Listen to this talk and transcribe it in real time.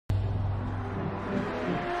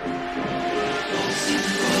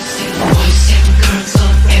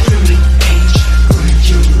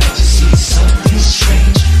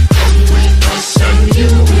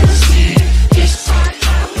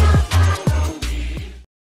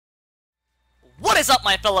is up,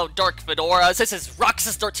 my fellow Dark Fedoras? This is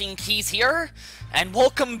Roxas13Keys here, and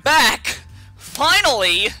welcome back,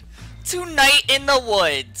 finally, to Night in the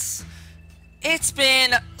Woods. It's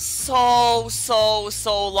been so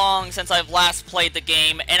long since I've last played the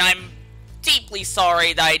game, and I'm deeply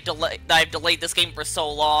sorry that I've delayed this game for so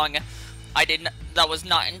long. That was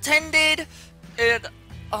not intended.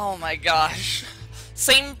 Oh my gosh.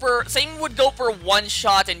 Same would go for One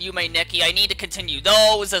Shot and Yume Nikki. I need to continue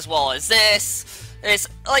those as well as this. It's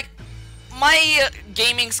like my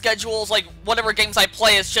gaming schedules, like whatever games I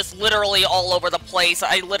play, is just literally all over the place.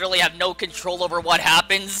 I literally have no control over what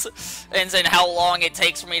happens and how long it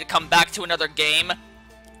takes for me to come back to another game.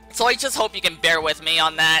 So I just hope you can bear with me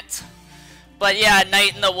on that. But yeah,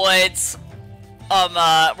 Night in the Woods.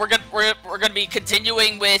 We're gonna be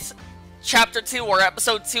continuing with Chapter 2 or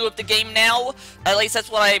Episode 2 of the game now. At least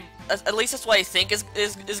that's what I think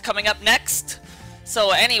is coming up next.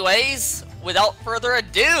 So anyways, without further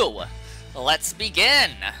ado, let's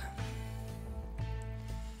begin.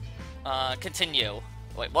 Continue.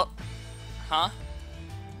 Wait, what? Huh?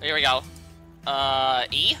 Here we go.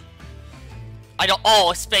 E?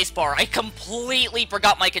 Oh, spacebar. I completely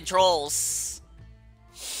forgot my controls.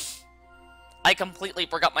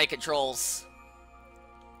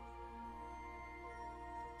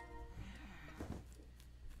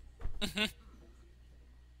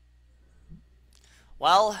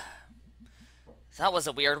 Well, that was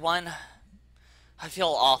a weird one. I feel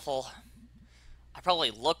awful. I probably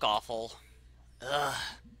look awful. Ugh.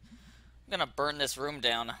 I'm gonna burn this room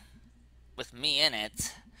down with me in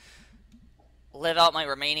it. Live out my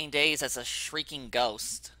remaining days as a shrieking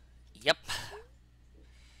ghost. Yep.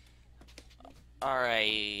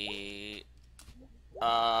 Alright.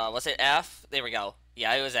 Was it F? There we go.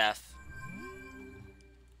 Yeah, it was F.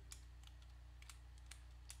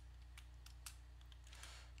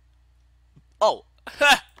 Oh,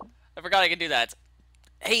 I forgot I could do that.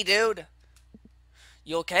 Hey, dude,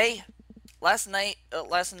 you okay? Last night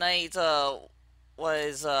was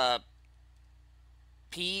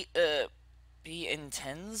P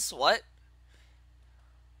intense. What?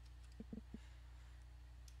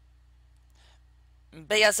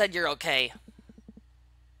 Bea said you're okay.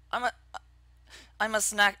 I'm a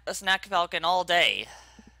snack falcon all day.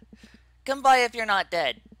 Come by if you're not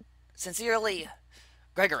dead. Sincerely,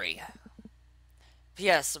 Gregory.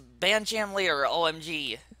 P.S. Band Jam leader,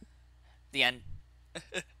 OMG. The end.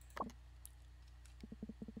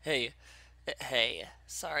 Hey,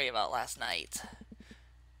 sorry about last night.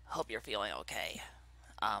 Hope you're feeling okay.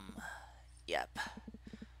 Yep.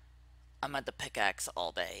 I'm at the pickaxe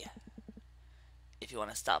all day. If you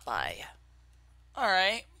want to stop by.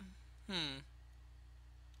 Alright.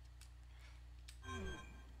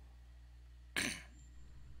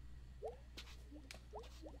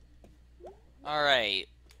 Alright.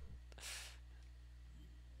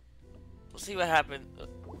 We'll see what happens.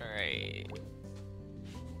 Alright.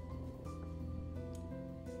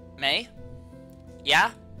 May?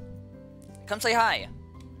 Yeah? Come say hi.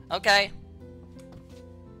 Okay.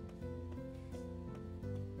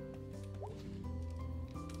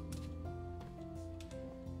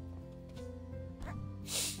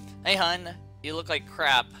 Hey, hun. You look like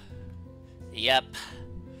crap. Yep.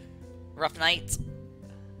 Rough night?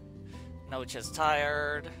 No, just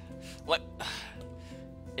tired. What?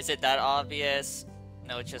 Is it that obvious?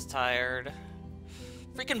 No, just tired.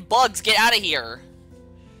 Freaking bugs, get out of here!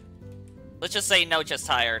 Let's just say no, just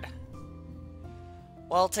tired.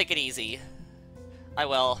 Well, take it easy. I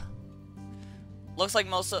will. Looks like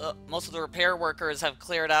most of the repair workers have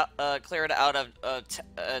cleared out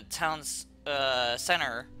of town's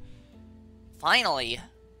center. Finally.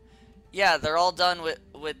 Yeah, they're all done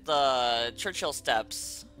with the Churchill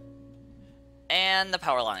steps. And the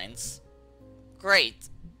power lines. Great.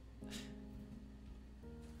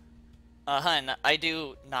 Hun, I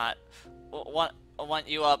do not want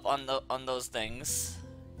you up on those things.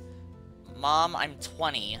 Mom, I'm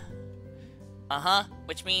 20.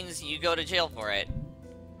 Which means you go to jail for it.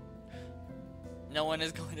 No one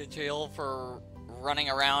is going to jail for running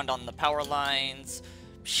around on the power lines.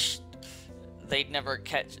 Psh, they'd never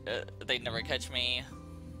catch me.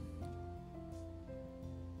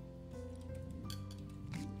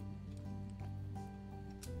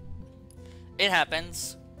 It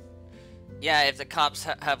happens. Yeah, if the cops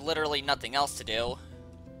have literally nothing else to do.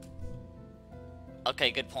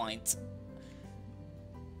 Okay, good point.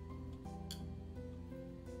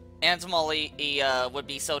 Aunt Molly would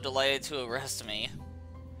be so delighted to arrest me.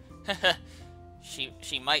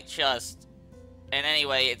 She might just. And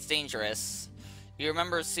anyway, it's dangerous. You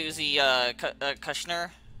remember Susie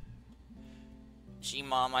Kushner? Gee,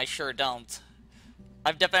 Mom, I sure don't.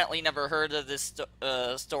 I've definitely never heard of this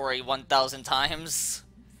story 1,000 times.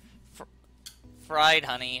 Fried,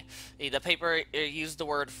 honey. The paper used the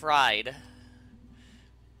word fried.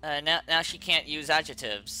 Now she can't use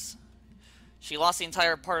adjectives. She lost the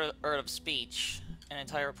entire part of speech. An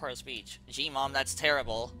entire part of speech. Gee, Mom, that's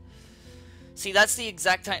terrible. See, that's the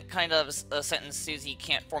exact kind of sentence Susie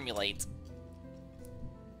can't formulate.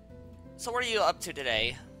 So what are you up to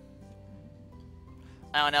today?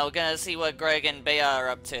 I don't know, gonna see what Greg and Bea are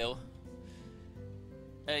up to.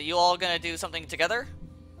 You all gonna do something together?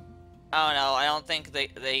 I don't know, I don't think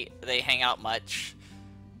they hang out much.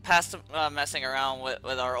 Past messing around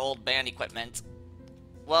with our old band equipment.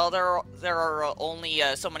 Well, there are only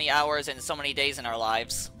so many hours and so many days in our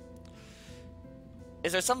lives.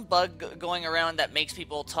 Is there some bug going around that makes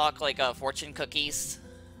people talk like fortune cookies?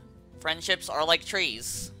 Friendships are like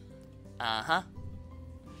trees. Uh-huh.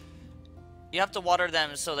 You have to water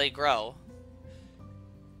them so they grow.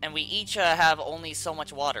 And we each have only so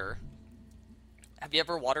much water. Have you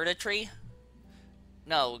ever watered a tree?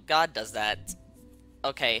 No, God does that.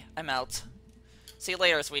 Okay, I'm out. See you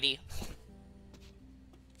later, sweetie.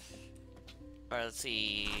 Alright, let's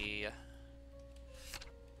see...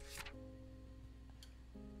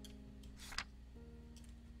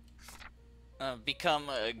 become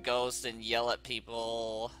a ghost and yell at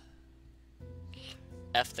people.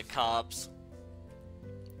 F the cops.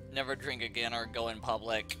 Never drink again or go in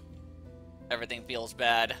public. Everything feels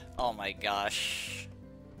bad. Oh my gosh.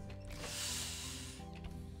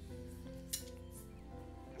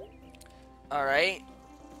 Alright.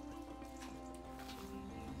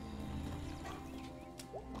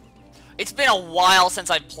 It's been a while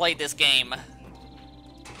since I've played this game.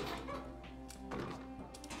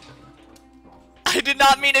 I did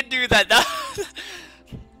not mean to do that.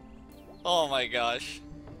 Oh my gosh.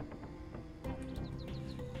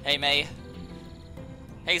 Hey, May.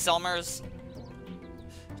 Hey, Selmers.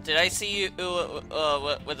 Did I see you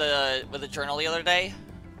with a journal the other day?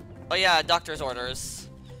 Oh yeah, doctor's orders.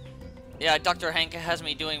 Yeah, Dr. Hank has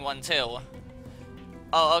me doing one too.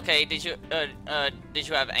 Oh, okay. Did you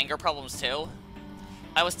have anger problems too?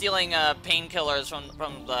 I was stealing painkillers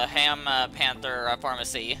from the Ham Panther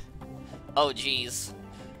pharmacy. Oh, geez.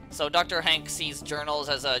 So Dr. Hank sees journals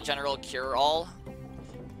as a general cure-all?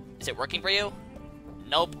 Is it working for you?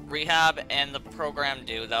 Nope, rehab and the program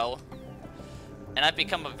do, though. And I've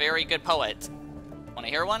become a very good poet. Wanna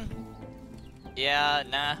hear one? Yeah,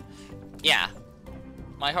 nah. Yeah.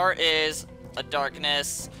 My heart is a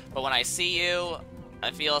darkness, but when I see you,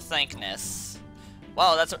 I feel a thankness.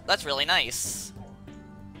 Wow, that's really nice.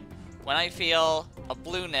 When I feel a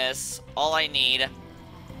blueness, all I need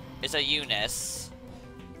is a you-ness.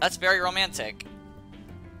 That's very romantic.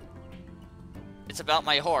 It's about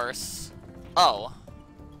my horse. Oh.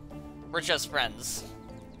 We're just friends.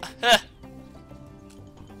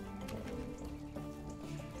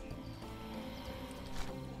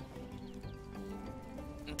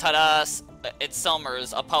 Ta-da! It's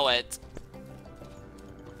Selmers, a poet.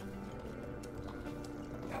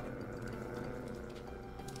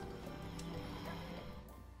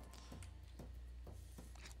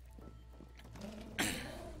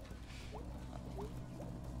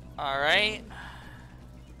 Alright.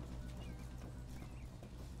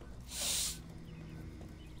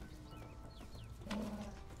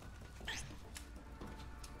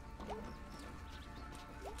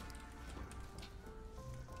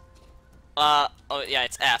 Oh yeah,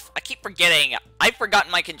 it's F. I keep forgetting. I've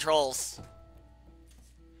forgotten my controls.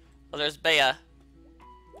 Oh, there's Bea.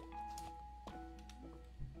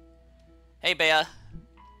 Hey, Bea.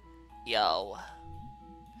 Yo.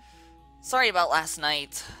 Sorry about last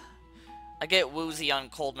night. I get woozy on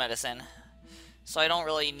cold medicine, so I don't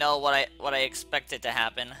really know what I expected to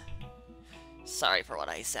happen. Sorry for what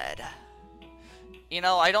I said. You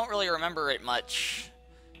know, I don't really remember it much.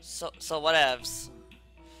 So whatevs.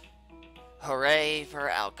 Hooray for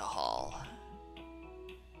alcohol.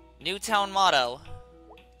 Newtown motto.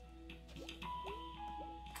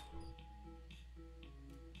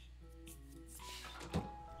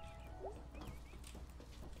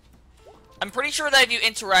 I'm pretty sure that if you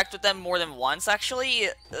interact with them more than once, actually,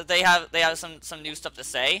 they have some new stuff to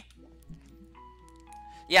say.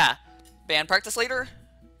 Yeah, band practice leader?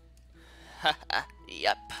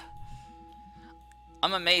 Yep.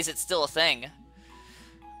 I'm amazed it's still a thing.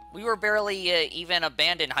 We were barely even a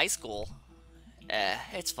band in high school.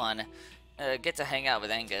 It's fun. Get to hang out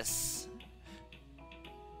with Angus.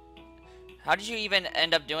 How did you even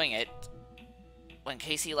end up doing it? When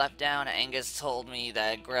Casey left down, Angus told me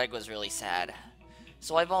that Greg was really sad.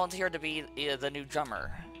 So I volunteered to be the new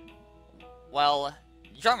drummer. Well,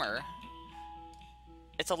 drummer?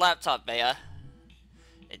 It's a laptop, Bea.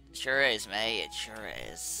 It sure is, May. It sure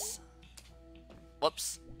is.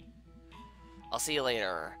 Whoops. I'll see you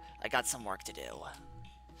later. I got some work to do.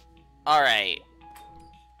 Alright.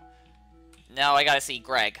 Now I gotta see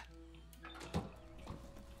Greg.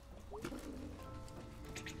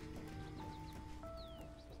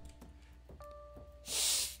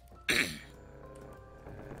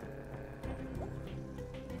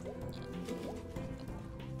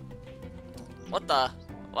 What the?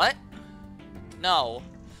 What? No.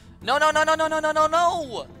 No, no, no, no, no, no, no, no,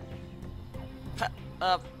 no!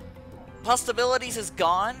 Possibilities is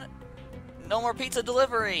gone? No more pizza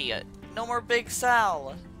delivery! No more Big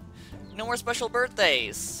Sal! No more special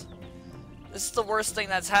birthdays! This is the worst thing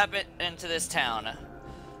that's happened to this town.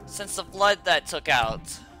 Since the flood that took out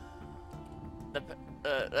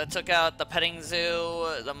the petting zoo,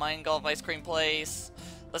 the mine golf ice cream place.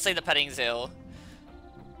 Let's say the petting zoo.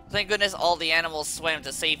 Thank goodness all the animals swam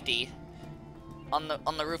to safety on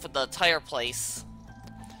the roof of the tire place.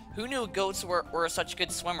 Who knew goats were such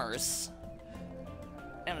good swimmers?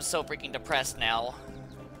 I'm so freaking depressed now.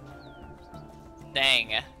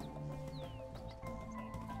 Dang.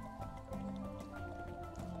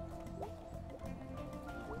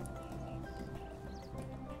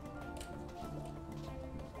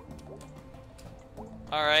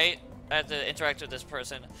 Alright, I have to interact with this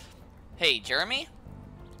person. Hey, Jeremy?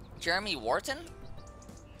 Jeremy Wharton?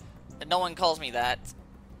 No one calls me that.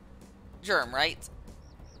 Germ, right?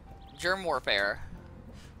 Germ warfare.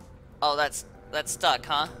 Oh, that's stuck,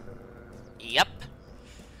 huh? Yep.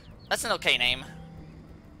 That's an okay name.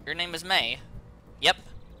 Your name is May. Yep.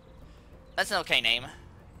 That's an okay name.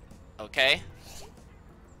 Okay.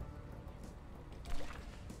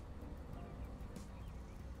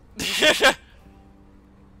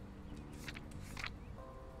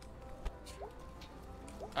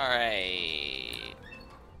 Alright.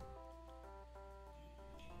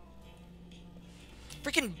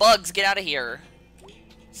 Freaking bugs, get out of here.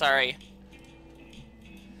 Sorry.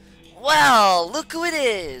 Well, look who it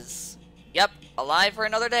is. Yep, alive for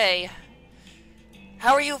another day.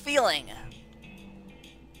 How are you feeling?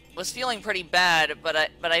 Was feeling pretty bad, but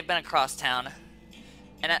I've been across town.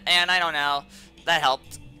 And I don't know. That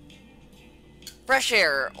helped. Fresh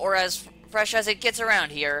air, or as fresh as it gets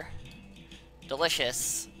around here.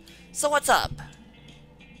 Delicious. So what's up?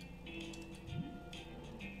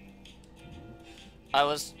 I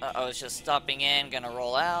was just stopping in, gonna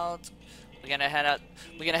roll out. We're gonna head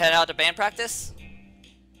out to band practice?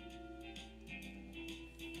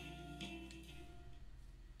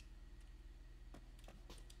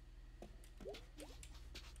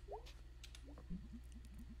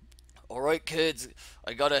 Alright kids,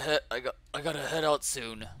 I gotta head out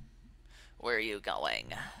soon. Where are you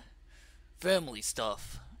going? Family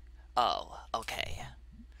stuff. Oh, okay.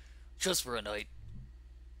 Just for a night.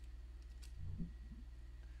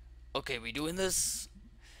 Okay, we doing this?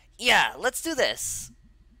 Yeah, let's do this.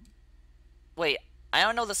 Wait, I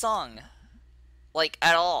don't know the song. Like,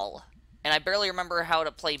 at all. And I barely remember how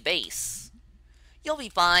to play bass. You'll be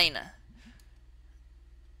fine.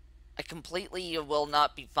 I completely will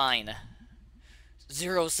not be fine.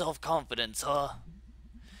 Zero self-confidence, huh?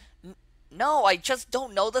 No, I just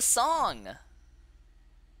don't know the song.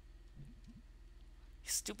 You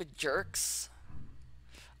stupid jerks.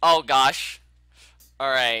 Oh gosh.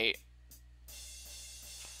 Alright.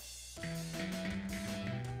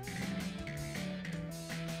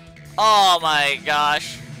 Oh my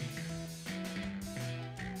gosh.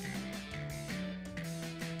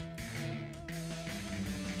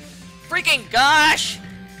 Freaking gosh!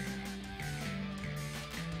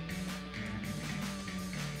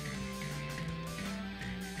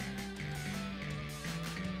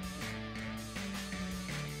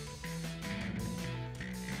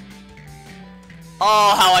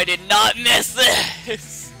 Oh, how I did not miss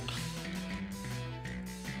this!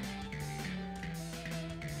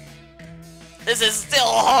 This is still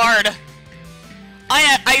hard!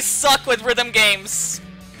 I suck with rhythm games!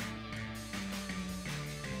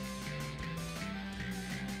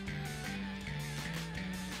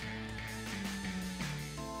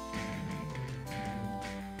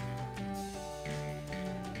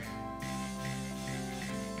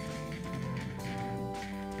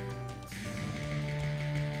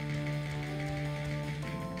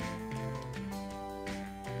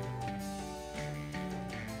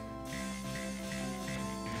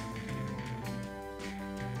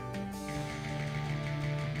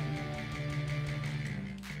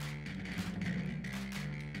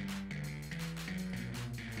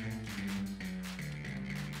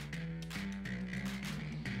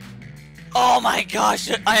 Oh my gosh,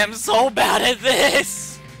 I am so bad at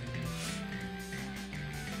this!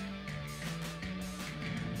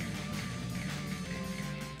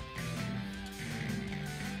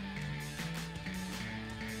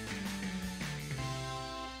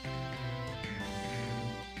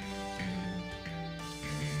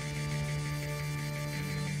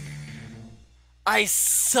 I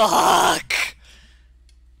suck!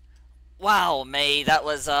 Wow, May, that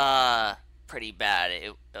was, pretty bad.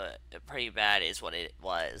 Pretty bad is what it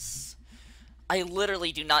was. I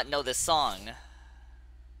literally do not know this song.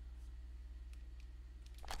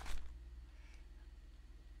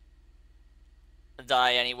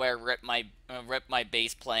 Die anywhere, rip my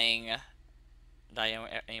bass playing.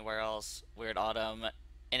 Die anywhere else. Weird Autumn.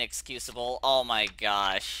 Inexcusable. Oh my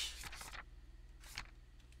gosh.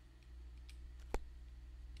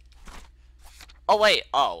 Oh wait.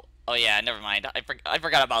 Oh. Oh yeah, never mind. I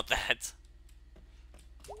forgot about that.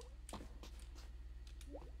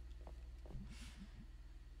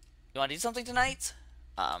 You want to do something tonight?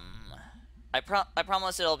 I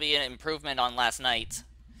promise it'll be an improvement on last night.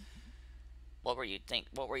 What were you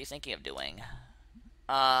thinking of doing?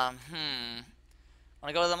 Wanna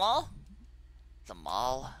go to the mall? The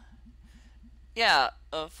mall? Yeah,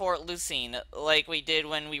 Fort Lucine, like we did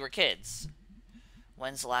when we were kids.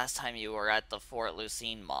 When's the last time you were at the Fort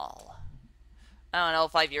Lucine Mall? I don't know,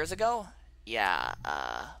 5 years ago? Yeah,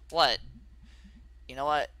 what? You know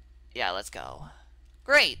what? Yeah, let's go.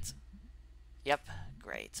 Great! Yep,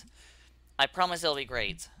 great. I promise it'll be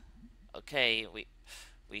great. Okay, we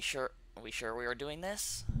sure we are doing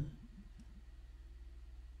this?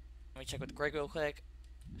 Let me check with Greg real quick.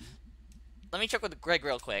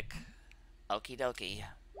 Okie dokie.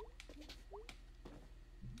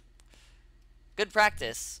 Good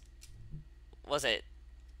practice. Was it?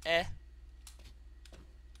 Eh.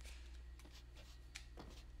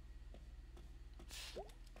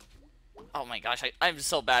 Oh my gosh, I'm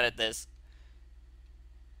so bad at this.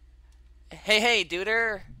 Hey,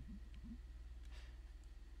 duder.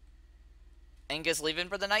 Angus leaving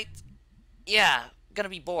for the night? Yeah, gonna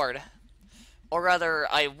be bored. Or rather,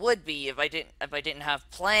 I would be if I didn't have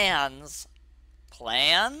plans.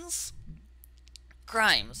 Plans?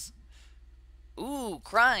 Crimes. Ooh,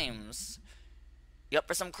 crimes. You up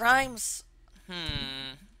for some crimes?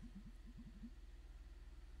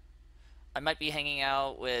 I might be hanging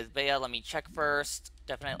out with Bea. Let me check first.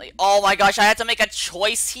 Definitely. Oh my gosh, I had to make a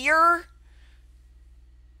choice here?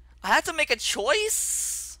 I had to make a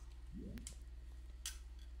choice?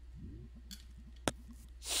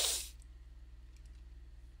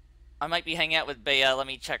 I might be hanging out with Bea. Let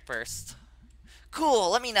me check first.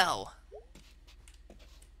 Cool, let me know.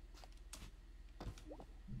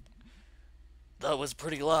 That was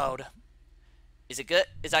pretty loud. Is it good?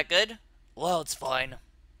 Is that good? Well, it's fine.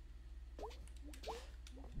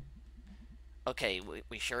 Okay,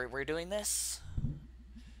 we sure we're doing this?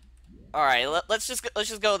 All right, let's just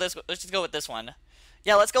go with this one.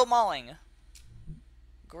 Yeah, let's go mauling.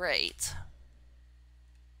 Great.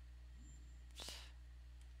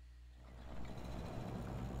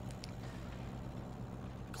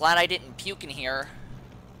 Glad I didn't puke in here.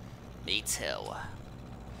 Me too.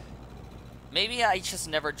 Maybe I just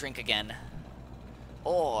never drink again.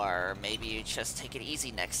 Or maybe you just take it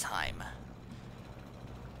easy next time.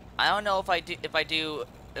 I don't know if I do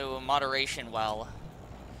moderation well.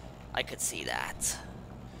 I could see that.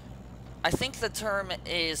 I think the term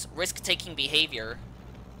is risk-taking behavior.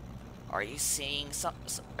 Are you seeing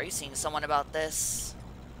someone about this?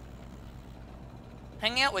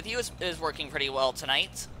 Hanging out with you is working pretty well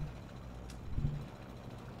tonight.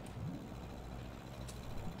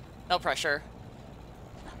 No pressure.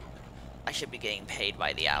 I should be getting paid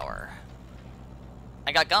by the hour.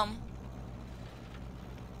 I got gum.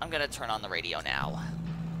 I'm gonna turn on the radio now.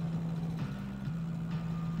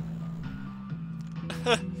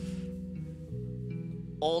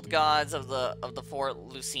 Old gods of the Fort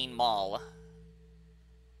Lucine Mall.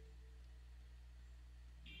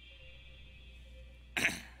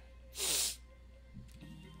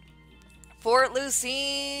 Fort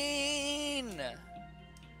Lucine!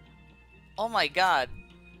 Oh my god.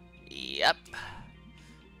 Yep.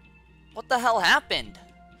 What the hell happened?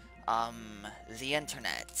 The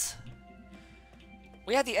internet.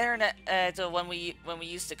 We had the internet when we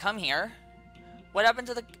used to come here. What happened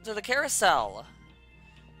to the carousel?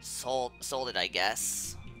 Sold it, I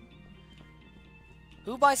guess.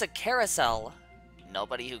 Who buys a carousel?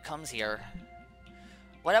 Nobody who comes here.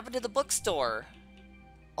 What happened to the bookstore?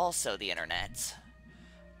 Also the internet.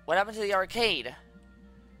 What happened to the arcade?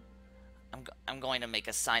 I'm going to make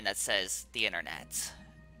a sign that says the internet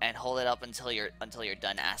and hold it up until you're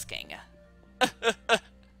done asking.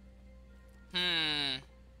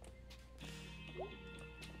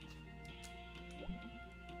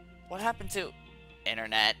 What happened to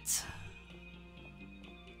internet?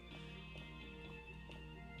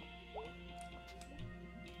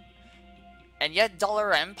 And yet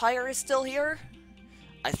Dollar Empire is still here?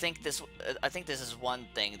 I think this is one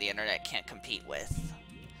thing the internet can't compete with.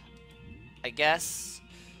 I guess.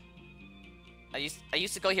 I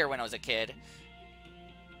used to go here when I was a kid.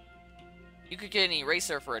 You could get an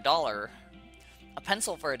eraser for $1, a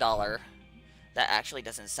pencil for $1. That actually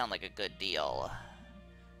doesn't sound like a good deal.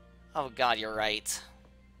 Oh god, you're right.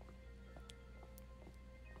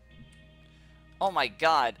 Oh my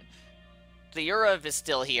god. The Urav is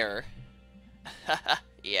still here.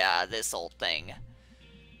 Yeah, this old thing.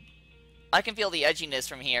 I can feel the edginess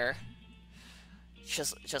from here.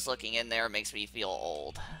 Just looking in there makes me feel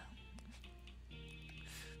old.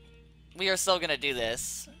 We are still gonna do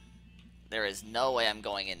this. There is no way I'm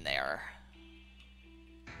going in there.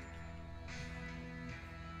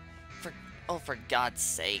 For God's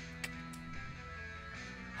sake.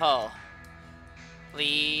 Holy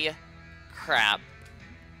crap.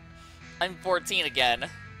 I'm 14 again.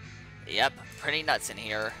 Yep, pretty nuts in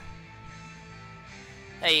here.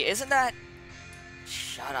 Hey, isn't that...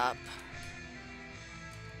 Shut up.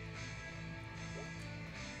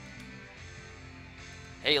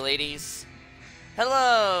 Hey, ladies.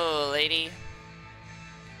 Hello, lady.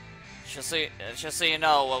 Just so you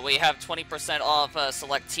know, we have 20% off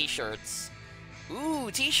select t-shirts.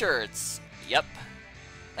 Ooh, t-shirts. Yep.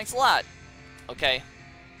 Thanks a lot. Okay.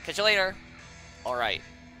 Catch you later. Alright.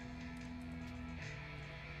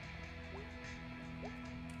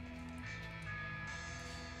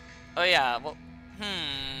 Oh yeah, well,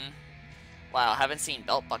 wow, haven't seen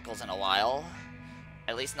belt buckles in a while.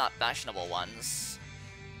 At least not fashionable ones.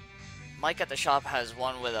 Mike at the shop has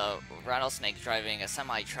one with a rattlesnake driving a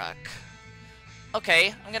semi-truck.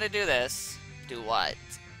 Okay, I'm gonna do this. Do what?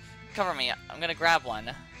 Cover me, I'm gonna grab one.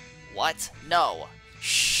 What? No.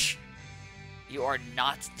 Shh! You are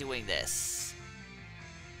not doing this.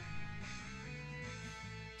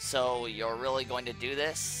 So, you're really going to do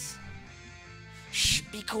this? Shh,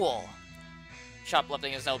 be cool.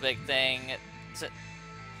 Shoplifting is no big thing.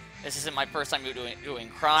 This isn't my first time doing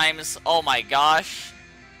crimes. Oh my gosh.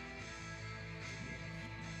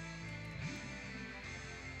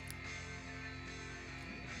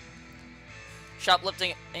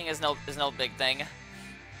 Shoplifting is no big thing.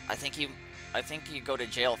 I think you go to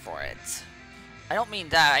jail for it. I don't mean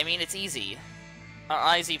that. I mean it's easy. Our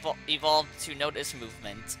eyes evolved to notice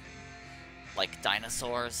movement, like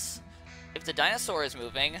dinosaurs. If the dinosaur is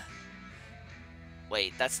moving...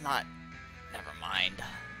 Wait, that's not... Never mind.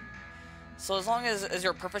 So as long as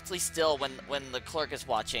you're perfectly still when the clerk is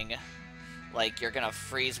watching, like you're gonna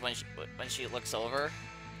freeze when she looks over,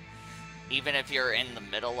 even if you're in the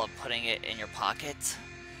middle of putting it in your pocket.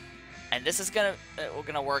 And this is gonna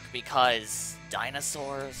work because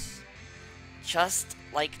dinosaurs, just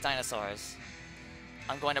like dinosaurs.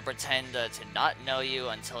 I'm going to pretend to not know you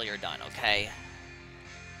until you're done, okay?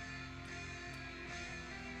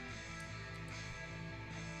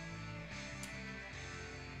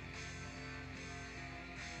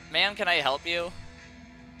 Ma'am, can I help you?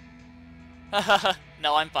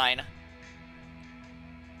 No, I'm fine.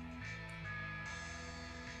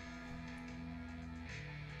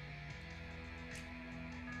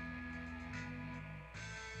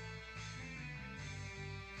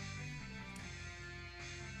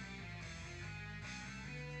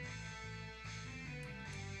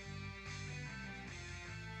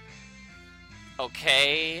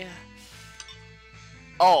 Okay.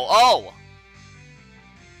 Oh!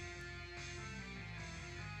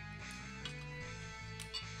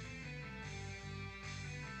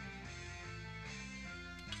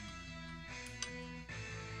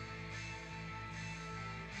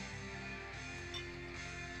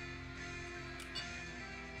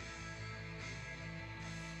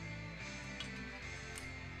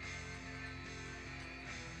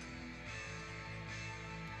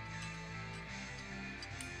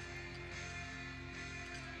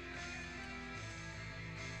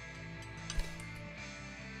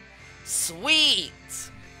 Sweet!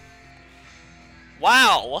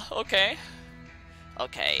 Wow, okay.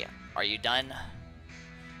 Okay, are you done?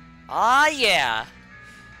 Ah, yeah!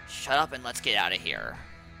 Shut up and let's get out of here.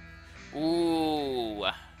 Ooh.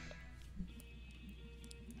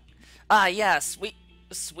 Ah, yeah,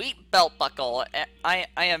 sweet belt buckle I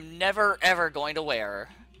am never ever going to wear.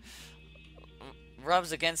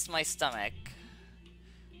 Rubs against my stomach.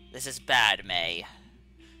 This is bad, May.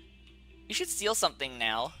 You should steal something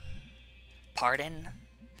now. Pardon?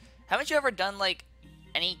 Haven't you ever done, like,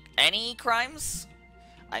 any crimes?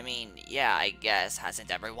 I mean, yeah, I guess,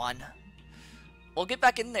 hasn't everyone? Well, get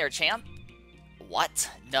back in there, champ.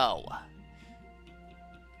 What? No.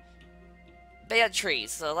 Bad tree,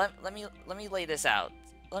 so let me lay this out.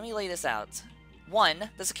 1,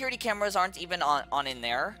 the security cameras aren't even on in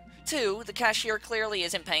there. 2, the cashier clearly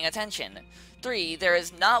isn't paying attention. 3, there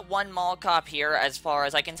is not one mall cop here as far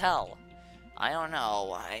as I can tell. I don't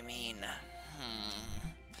know, I mean...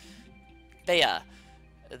 Bea,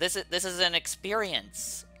 this is an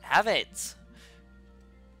experience. Have it.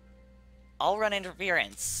 I'll run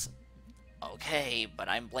interference. Okay, but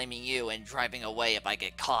I'm blaming you and driving away if I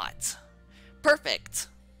get caught. Perfect.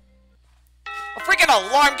 A freaking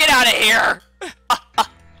alarm! Get out of here!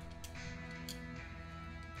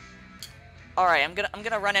 All right, I'm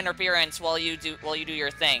gonna run interference while you do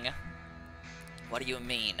your thing. What do you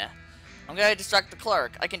mean? I'm gonna distract the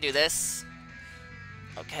clerk. I can do this.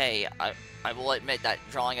 Okay, I will admit that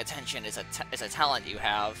drawing attention is a talent you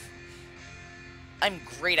have. I'm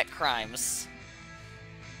great at crimes.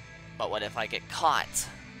 But what if I get caught?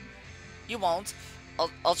 You won't.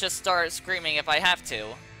 I'll just start screaming if I have to.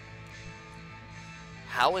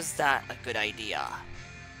 How is that a good idea?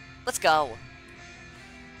 Let's go.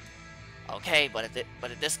 Okay, but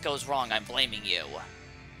if this goes wrong, I'm blaming you.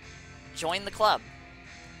 Join the club.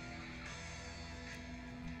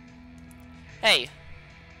 Hey.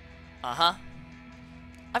 Uh-huh.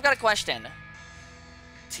 I've got a question.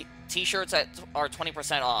 T-shirts are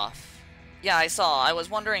 20% off. Yeah, I saw. I was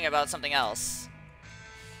wondering about something else.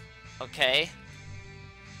 Okay.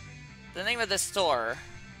 The name of this store.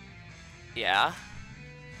 Yeah.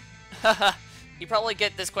 Haha. You probably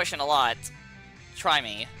get this question a lot. Try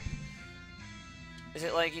me. Is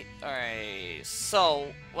it like... Alright, so...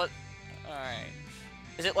 What... Alright.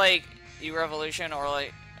 Is it like... E-Revolution or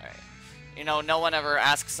like... Alright. You know, no one ever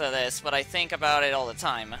asks this, but I think about it all the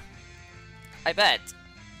time. I bet.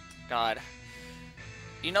 God.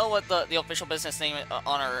 You know what the official business name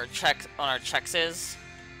on our checks is?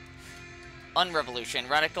 Unrevolution.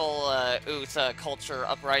 Radical Youth Culture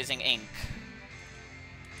Uprising Inc.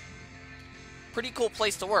 Pretty cool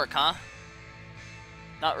place to work, huh?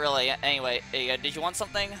 Not really. Anyway, did you want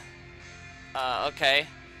something? Okay.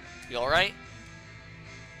 You alright?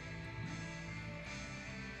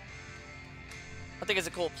 I think it's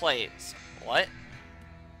a cool place. What?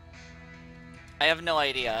 I have no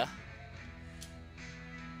idea.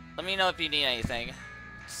 Let me know if you need anything.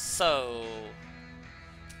 So...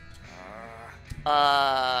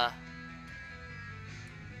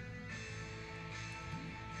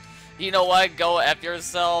 You know what? Go F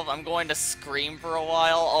yourself. I'm going to scream for a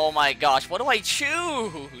while. Oh my gosh, what do I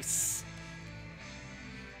choose?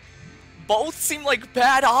 Both seem like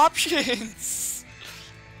bad options.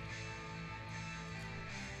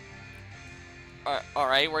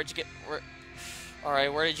 Alright, where'd you get...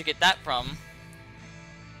 Alright, where did you get that from?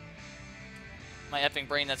 My effing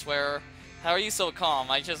brain, that's where... How are you so calm?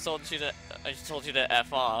 I just told you to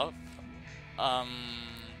F off. My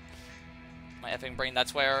effing brain,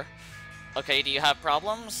 that's where... Okay, do you have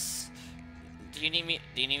problems? Do you need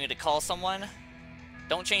me to call someone?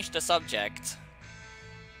 Don't change the subject.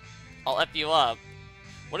 I'll F you up.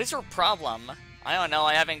 What is your problem? I don't know,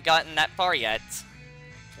 I haven't gotten that far yet.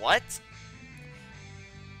 What?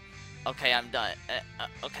 Okay, I'm done.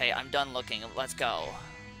 Okay, I'm done looking. Let's go.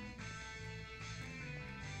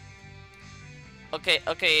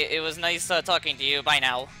 Okay, it was nice talking to you. Bye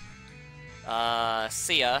now.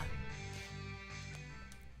 See ya.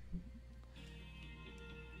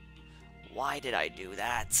 Why did I do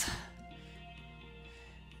that?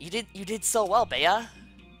 You did so well, Bea.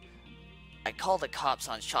 I called the cops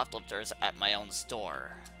on shoplifters at my own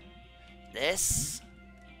store. This?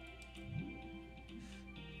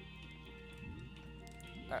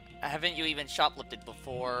 Haven't you even shoplifted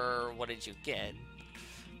before? What did you get?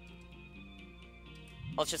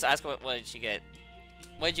 Let's just ask what did you get?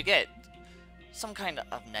 What did you get? Some kind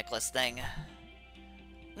of necklace thing.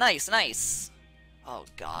 Nice, nice. Oh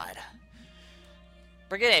god.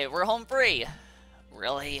 Brigade, we're home free.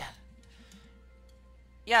 Really?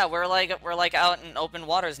 Yeah, we're like out in open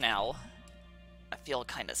waters now. I feel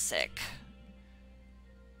kind of sick.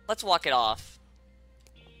 Let's walk it off.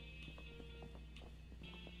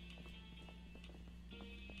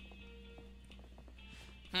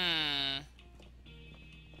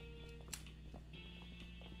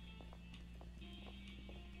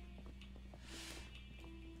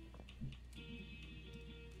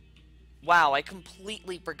 Wow, I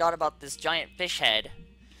completely forgot about this giant fish head.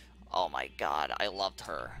 Oh my god, I loved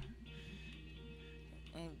her.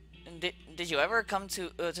 Did you ever come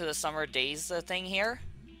to the summer days thing here?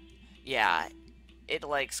 Yeah, it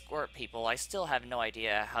like squirt people. I still have no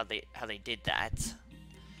idea how they did that.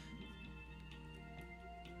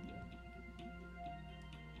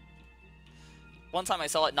 One time I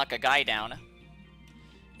saw it knock a guy down.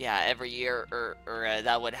 Yeah, every year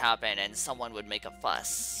that would happen and someone would make a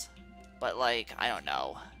fuss. But like, I don't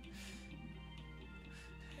know.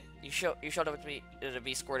 You showed up to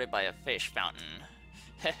be squirted by a fish fountain.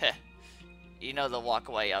 You know the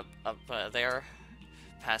walkway up there,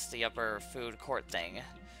 past the upper food court thing,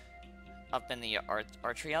 up in the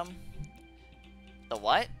atrium. The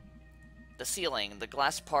what? The ceiling, the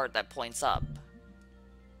glass part that points up.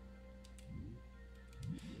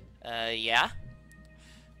 Yeah.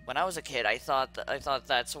 When I was a kid, I thought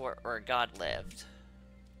that's where God lived.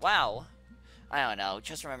 Wow. I don't know.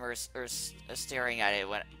 Just remember staring at it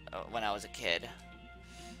when I was a kid,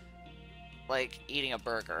 like eating a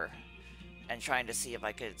burger, and trying to see if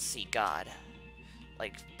I could see God,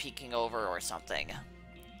 like peeking over or something.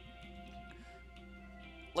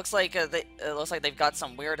 Looks like they've got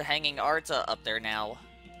some weird hanging art up there now.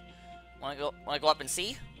 Wanna go up and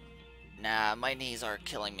see? Nah, my knees are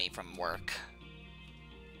killing me from work.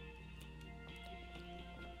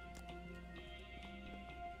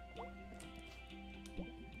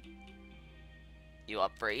 You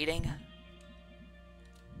up for eating?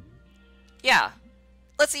 Yeah,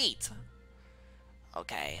 let's eat.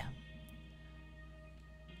 Okay.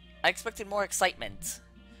 I expected more excitement.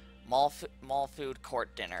 Mall food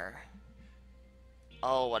court dinner.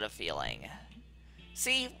 Oh, what a feeling.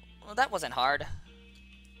 See, well, that wasn't hard.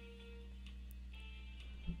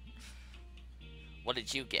 What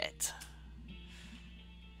did you get?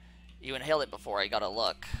 You inhaled it before I got a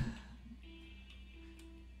look.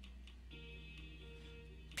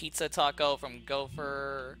 Pizza taco from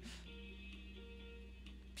Gopher.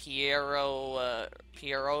 Pierogi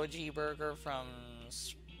burger from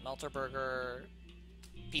Smelter Burger.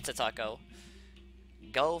 Pizza taco.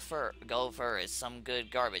 Gopher is some good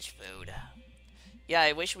garbage food. Yeah,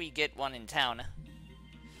 I wish we'd get one in town.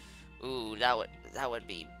 Ooh, that would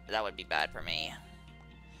be bad for me.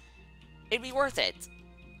 It'd be worth it.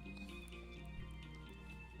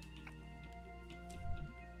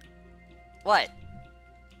 What?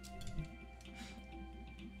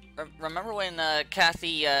 Remember when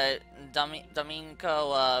Kathy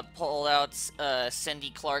Domingo pulled out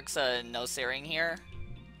Cindy Clark's nose earring here?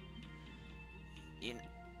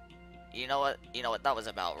 You know what that was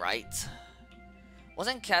about, right?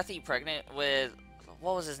 Wasn't Kathy pregnant with,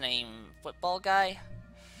 what was his name, football guy?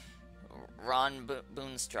 Ron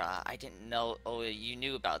Boonstra. I didn't know. Oh, you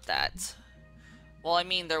knew about that. Well, I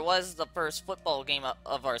mean, there was the first football game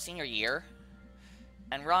of our senior year,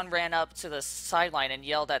 and Ron ran up to the sideline and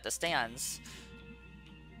yelled at the stands.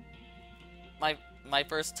 My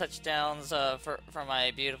first touchdowns for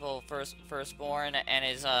my beautiful firstborn and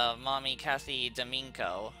his mommy Kathy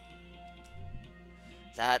Domingo.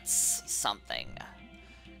 That's something.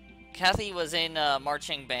 Kathy was in a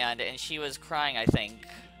marching band and she was crying, I think.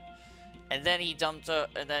 And then he dumped her.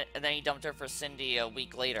 And then he dumped her for Cindy a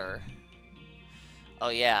week later. Oh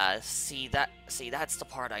yeah, see that's the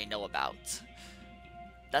part I know about.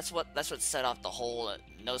 That's what set off the whole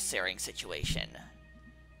nose-searing situation.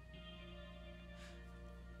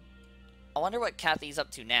 I wonder what Kathy's up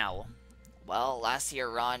to now. Well, last year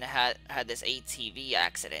Ron had this ATV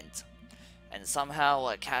accident, and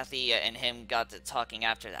somehow Kathy and him got to talking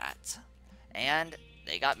after that, and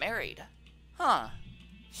they got married. Huh.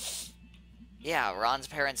 Yeah, Ron's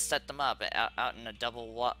parents set them up out in a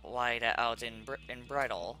double wide out in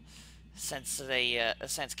Bridal, since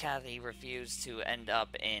Kathy refused to end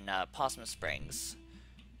up in Possum Springs.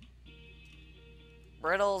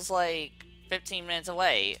 Bridal's like 15 minutes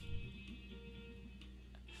away.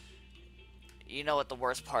 You know what the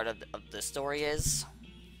worst part of the story is?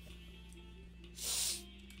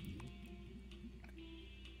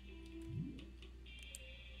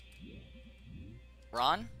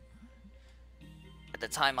 Ron? At the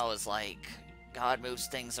time I was like, God moves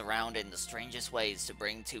things around in the strangest ways to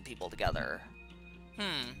bring two people together.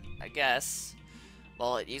 I guess.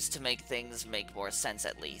 Well, it used to make things make more sense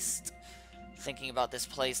at least. Thinking about this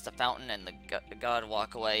place, the fountain, and the God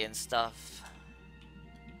walkaway and stuff.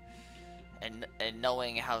 And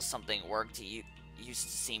knowing how something worked used to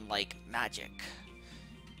seem like magic.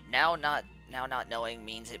 Now not knowing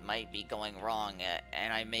means it might be going wrong,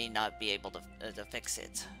 and I may not be able to fix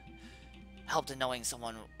it. Helped in knowing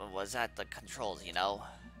someone was at the controls, you know?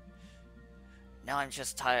 Now I'm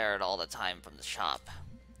just tired all the time from the shop.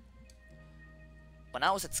 When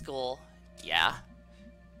I was at school, yeah?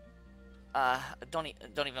 Don't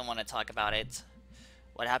even want to talk about it.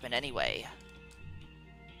 What happened anyway?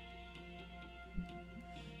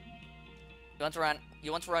 You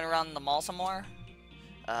want to run around the mall some more?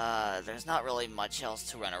 There's not really much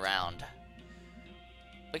else to run around.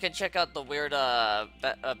 We can check out the weird,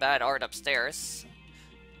 bad art upstairs.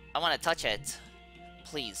 I want to touch it.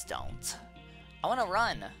 Please don't. I want to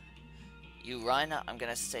run. You run, I'm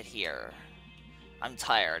gonna sit here. I'm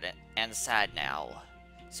tired and sad now.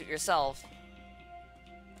 Suit yourself.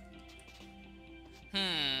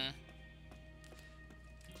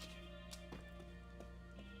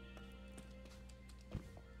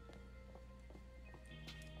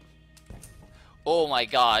 Oh my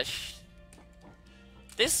gosh.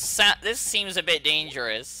 This seems a bit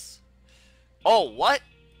dangerous. Oh, what?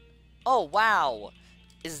 Oh, wow.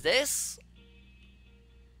 Is this?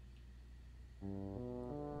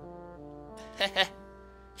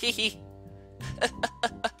 Hehe.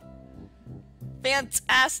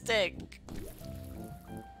 Fantastic.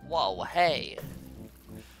 Whoa, hey.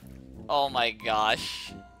 Oh my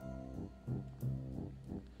gosh.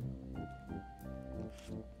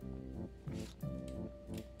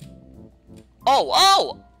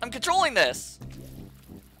 Oh! I'm controlling this!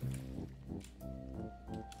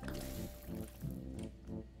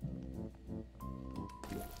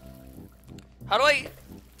 How do I...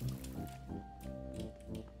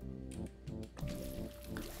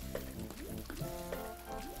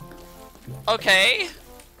 Okay.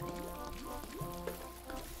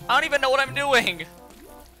 I don't even know what I'm doing.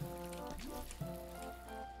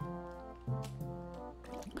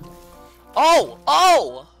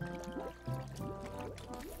 Oh!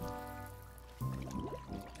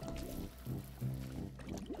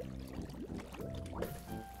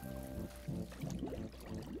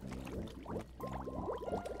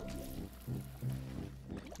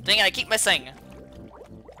 Dang it, I keep missing.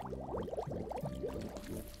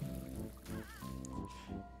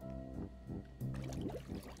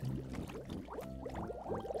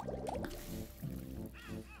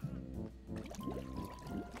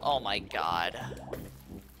 Oh my god.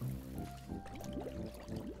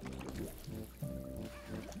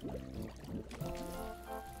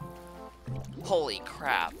 Holy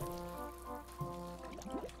crap.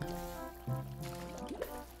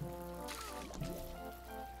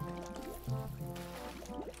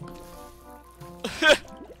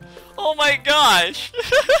 Oh my gosh!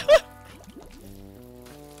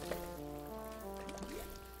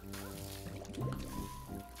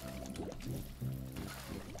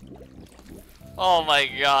 Oh my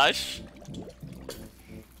gosh.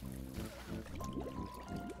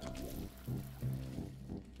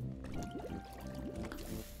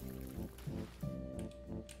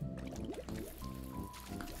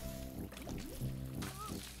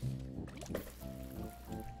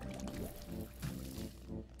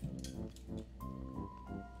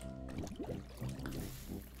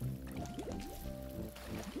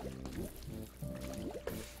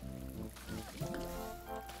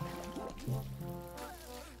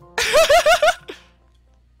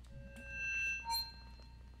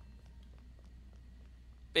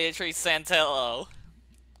 Beatrice Santello.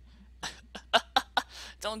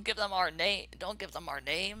 Don't give them our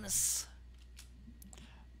names.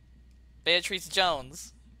 Beatrice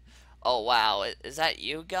Jones. Oh wow, is that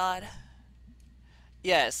you, God?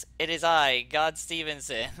 Yes, it is I, God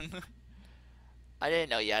Stevenson. I didn't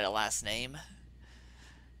know you had a last name.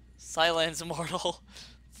 Silence Mortal.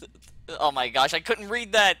 Oh my gosh, I couldn't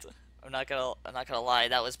read that. I'm not gonna lie,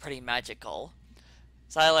 that was pretty magical.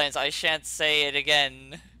 Silence, I shan't say it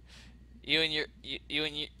again. You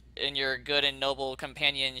and your good and noble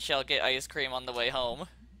companion shall get ice cream on the way home.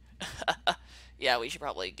 Yeah, we should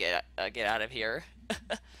probably get out of here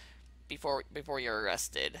before you're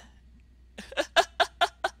arrested.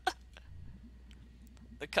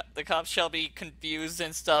 The cops shall be confused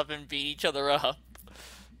and stuff and beat each other up.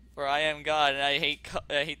 For I am God and I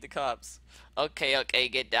hate the cops. Okay,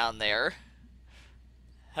 get down there.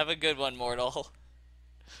 Have a good one, mortal.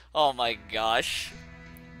 Oh my gosh.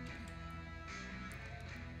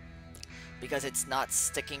 Because it's not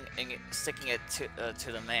sticking it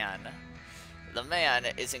to the man. The man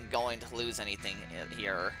isn't going to lose anything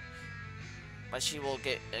here, but she will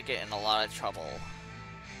get in a lot of trouble.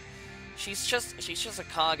 She's just a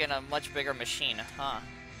cog in a much bigger machine, huh?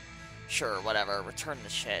 Sure, whatever. Return the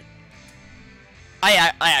shit.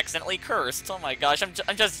 I accidentally cursed. Oh my gosh, I'm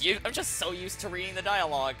just so used to reading the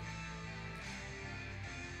dialogue.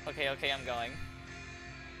 Okay, I'm going.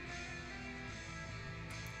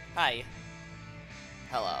 Hi.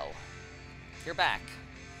 Hello. You're back.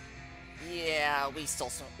 Yeah, we stole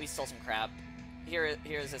some crap.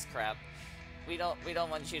 Here's this crap. We don't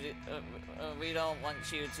want you to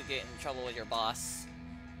get in trouble with your boss.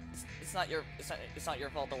 It's not your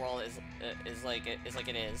fault. The world is like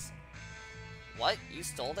it is. What? You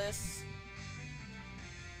stole this?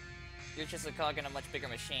 You're just a cog in a much bigger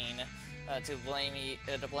machine. To blame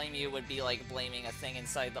you would be like blaming a thing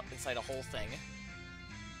inside a whole thing.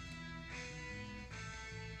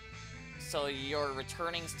 So you're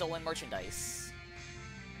returning stolen merchandise.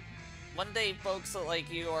 One day, folks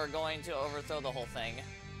like you are going to overthrow the whole thing.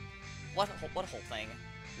 What whole thing?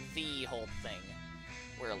 The whole thing.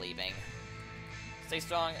 We're leaving. Stay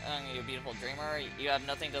strong, you beautiful dreamer. You have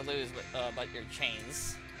nothing to lose but your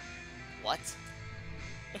chains. What?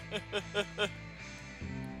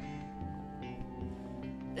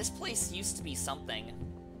 This place used to be something.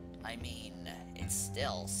 I mean, it's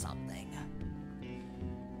still something.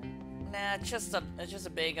 Nah, it's just a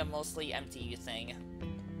big and mostly empty thing.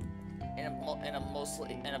 In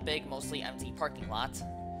a big, mostly empty parking lot.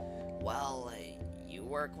 Well, you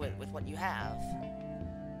work with what you have.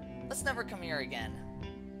 Let's never come here again.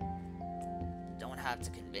 Don't have to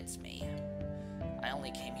convince me. I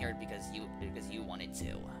only came here because you wanted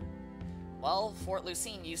to. Well, Fort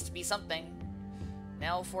Lucine used to be something.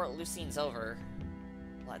 Now Fort Lucine's over.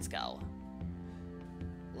 Let's go.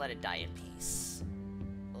 Let it die in peace.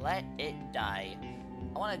 Let it die.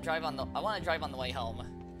 I want to drive on the way home.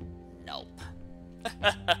 Nope.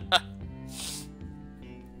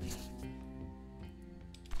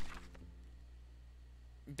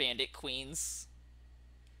 Bandit queens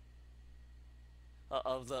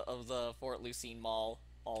of the Fort Lucine Mall.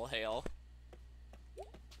 All hail.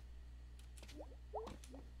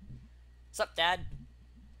 Sup, Dad?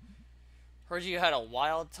 Heard you had a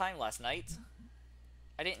wild time last night.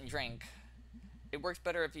 I didn't drink. It works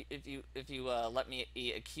better if you let me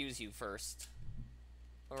accuse you first.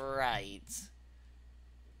 Right.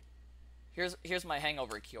 Here's my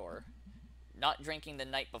hangover cure. Not drinking the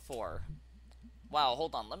night before. Wow,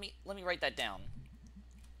 hold on. Let me write that down.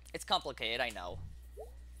 It's complicated, I know.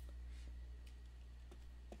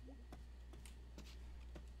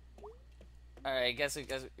 Alright, I guess we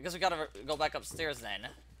gotta go back upstairs then.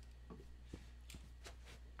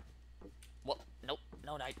 What? Nope.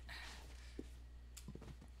 No, night.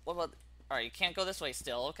 What about... Alright, you can't go this way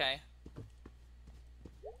still. Okay.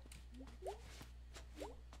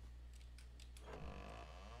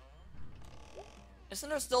 Isn't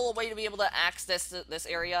there still a way to be able to access this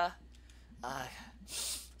area?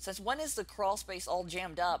 Since when is the crawl space all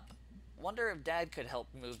jammed up? Wonder if Dad could help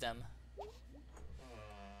move them.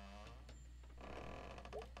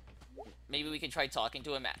 Maybe we can try talking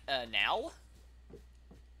to him now?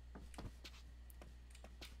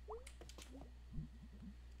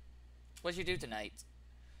 What'd you do tonight?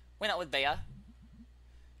 Went out with Bea.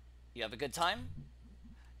 You have a good time?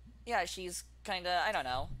 Yeah, she's kinda, I don't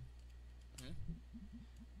know.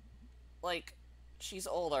 Like, she's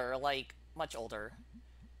older, like, much older.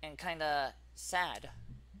 And kinda sad.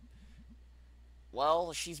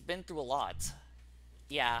 Well, she's been through a lot.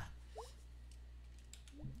 Yeah.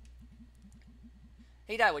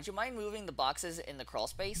 Hey, Dad, would you mind moving the boxes in the crawl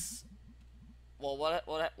space? Well,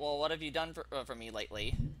 what have you done for me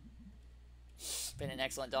lately? Been an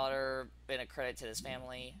excellent daughter, been a credit to this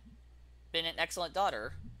family. Been an excellent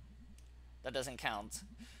daughter. That doesn't count.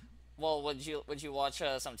 Well, would you watch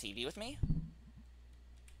some TV with me?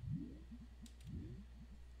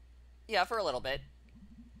 Yeah, for a little bit.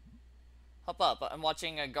 Hop up. I'm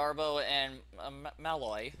watching Garbo and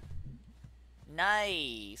Malloy.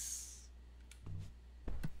 Nice.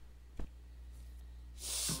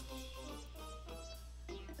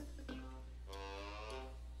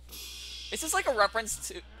 Is this like a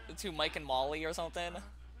reference to Mike and Molly or something?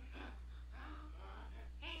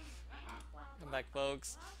 Come back,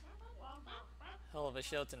 folks. Hell of a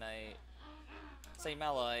show tonight. Say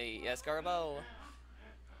Malloy. Yes, Garbo?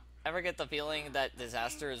 Ever get the feeling that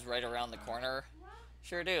disaster is right around the corner?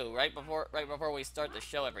 Sure do. Right before we start the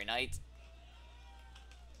show every night.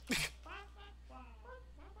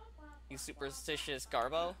 You superstitious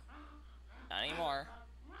Garbo? Not anymore.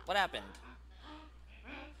 What happened?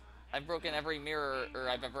 I've broken every mirror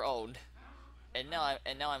I've ever owned, and now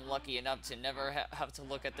I'm lucky enough to never have to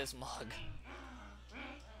look at this mug.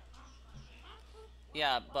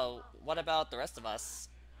 Yeah, but what about the rest of us?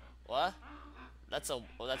 What? That's a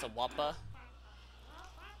wappa.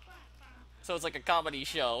 So it's like a comedy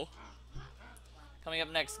show. Coming up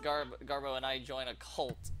next, Garbo and I join a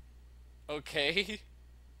cult. Okay.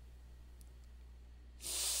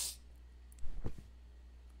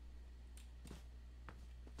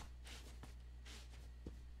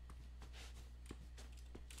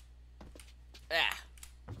 Ah,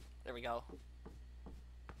 there we go.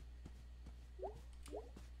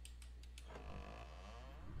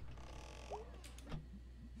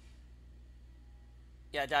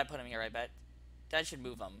 Yeah, Dad put him here, I bet. Dad should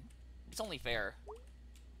move him. It's only fair.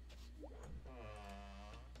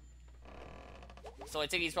 So I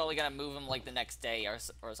think he's probably gonna move him like the next day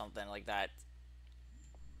or something like that.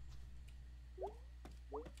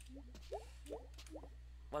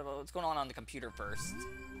 What's going on the computer first?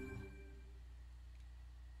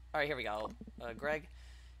 Alright, here we go. Greg.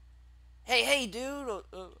 Hey, dude!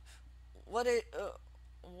 What do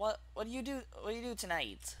you do? What do you do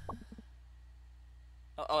tonight?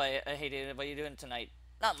 Hey, dude, what are you doing tonight?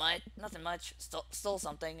 Not much. Nothing much. Stole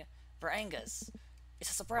something for Angus. It's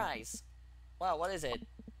a surprise. Wow, what is it?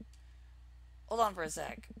 Hold on for a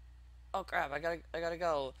sec. Oh crap! I gotta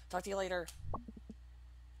go. Talk to you later.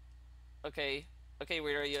 Okay,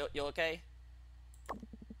 waiter, you okay?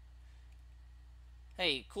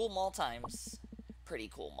 Hey, cool mall times. Pretty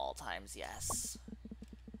cool mall times, yes.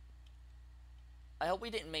 I hope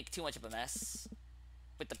we didn't make too much of a mess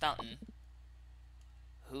with the fountain.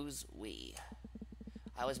 Who's we?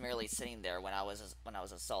 I was merely sitting there when I was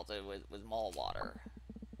assaulted with mall water.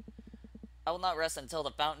 I will not rest until the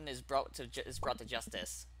fountain is brought to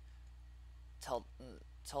justice. Tell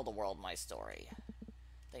the world my story.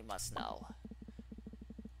 They must know.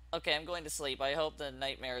 Okay, I'm going to sleep. I hope the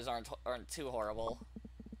nightmares aren't too horrible.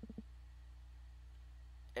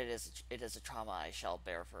 It is a trauma I shall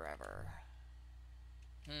bear forever.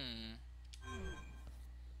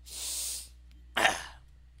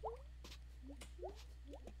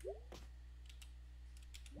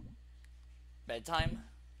 Bedtime?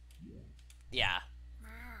 Yeah.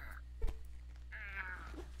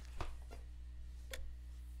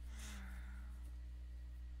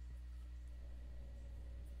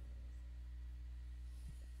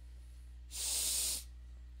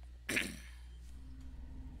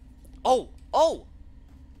 Oh!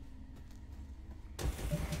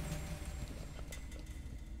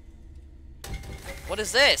 What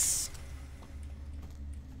is this?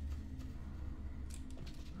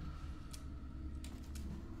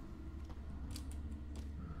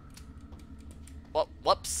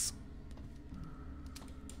 Whoops.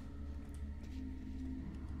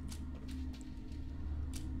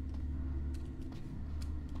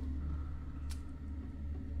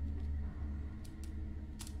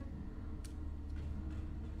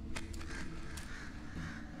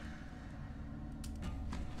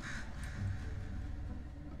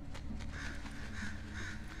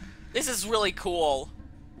 This is really cool.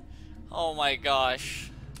 Oh my gosh.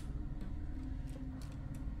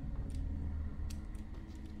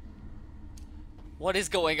 What is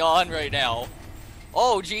going on right now?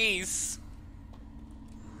 Oh jeez.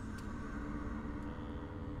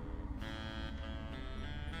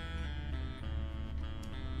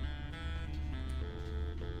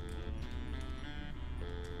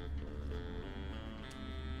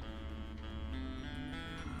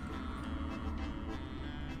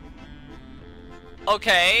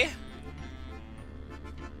 Okay.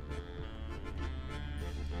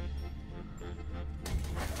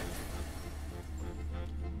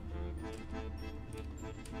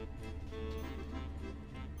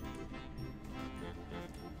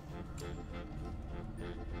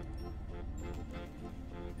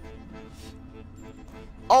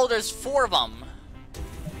 Oh, there's 4 of them.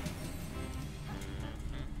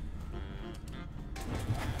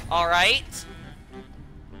 All right.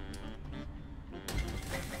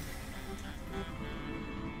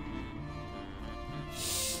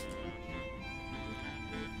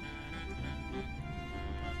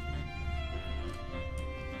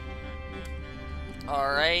 All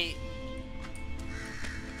right.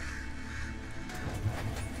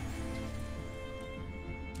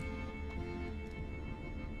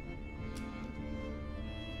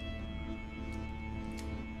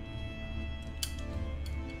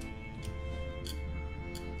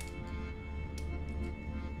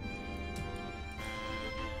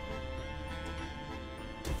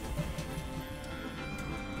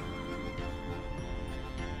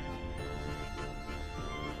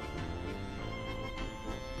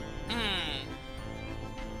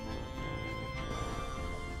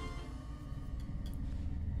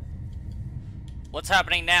 What's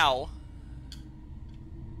happening now?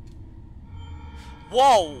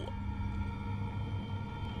 Whoa!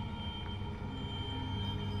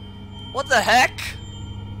 What the heck?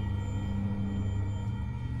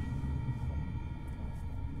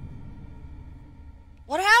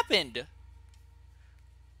 What happened?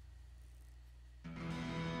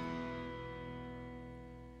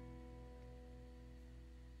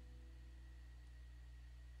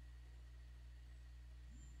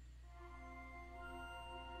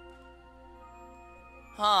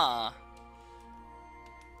 Huh.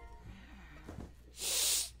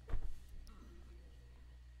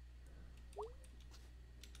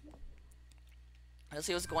 Let's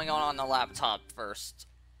see what's going on the laptop first.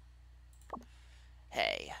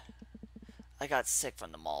 Hey, I got sick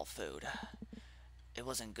from the mall food. It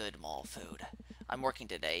wasn't good mall food. I'm working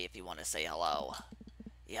today if you want to say hello.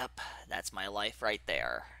 Yep, that's my life right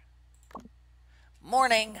there.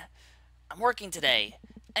 Morning! I'm working today.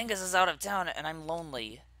 Angus is out of town and I'm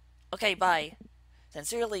lonely. Okay, bye.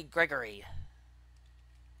 Sincerely, Gregory.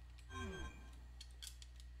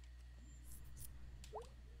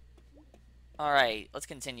 Alright, let's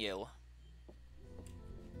continue.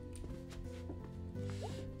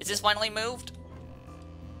 Is this finally moved?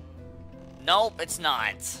 Nope, it's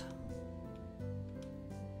not.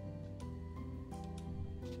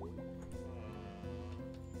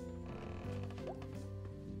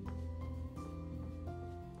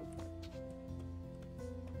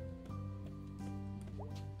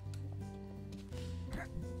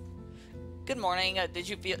 Good morning. Did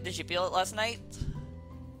you feel it last night?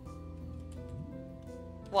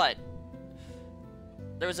 What?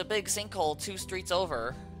 There was a big sinkhole 2 streets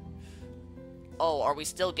over. Oh, are we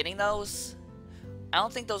still getting those? I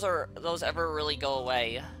don't think those ever really go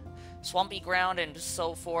away. Swampy ground and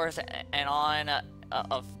so forth, and on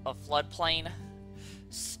a floodplain.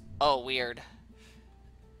 Oh, weird.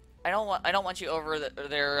 I don't want you over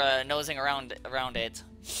there nosing around it.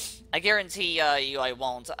 I guarantee you I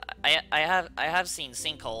won't. I have seen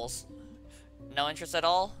sinkholes. No interest at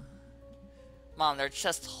all? Mom, they're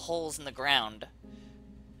just holes in the ground.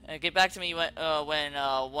 Get back to me when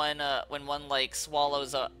one like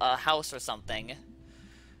swallows a house or something.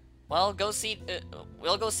 Well, go see.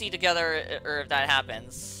 We'll go see together if that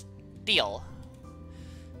happens. Deal.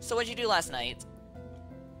 So what'd you do last night?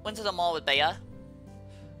 Went to the mall with Bea.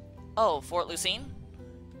 Oh, Fort Lucine?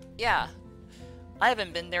 Yeah. I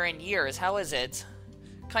haven't been there in years. How is it?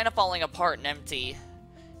 Kind of falling apart and empty.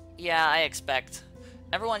 Yeah, I expect.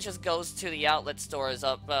 Everyone just goes to the outlet stores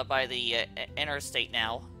up by the interstate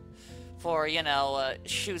now. For, you know,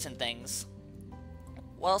 shoes and things.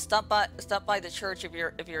 Well, stop by the church if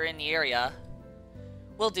you're in the area.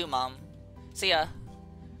 Will do, Mom. See ya.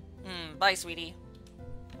 Bye, sweetie.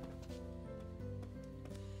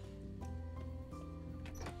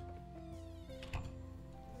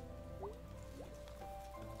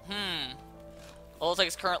 Well, looks like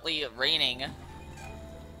it's currently raining.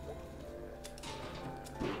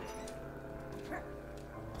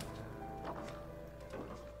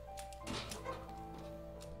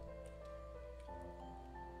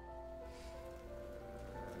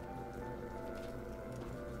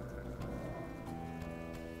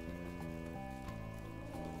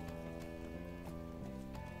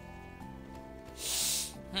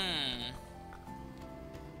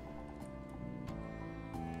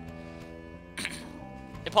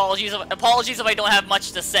 Apologies if I don't have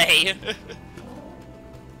much to say.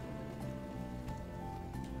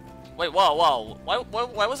 Wait, whoa.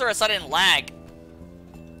 Why was there a sudden lag?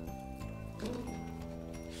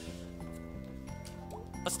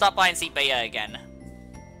 Let's stop by and see Bea again.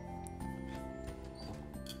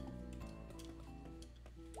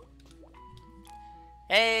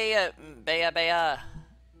 Hey, Bea.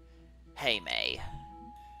 Hey, May.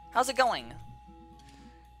 How's it going?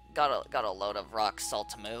 Got a load of rock salt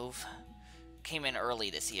to move. Came in early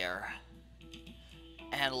this year.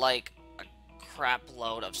 And like a crap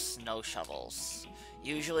load of snow shovels.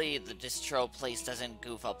 Usually the distro place doesn't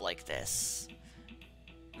goof up like this.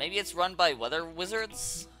 Maybe it's run by weather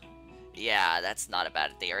wizards? Yeah, that's not a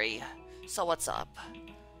bad theory. So what's up?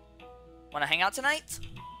 Wanna hang out tonight?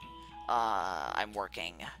 I'm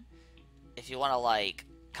working. If you wanna, like,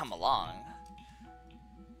 come along.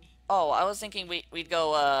 Oh, I was thinking we'd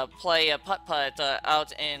go play a putt-putt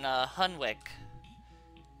out in Hunwick.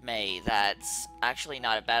 May, that's actually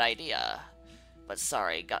not a bad idea. But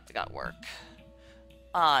sorry, got work.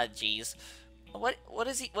 Ah, jeez. What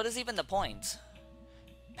is even the point?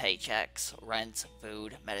 Paychecks, rent,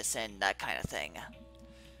 food, medicine, that kind of thing.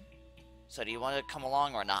 So do you want to come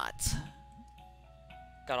along or not?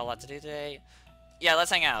 Got a lot to do today. Yeah,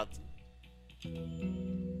 let's hang out.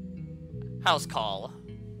 House call.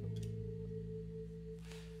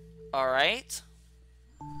 Alright.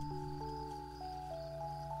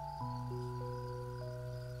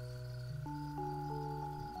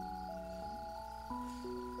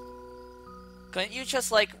 Couldn't you just,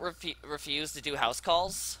 like, refuse to do house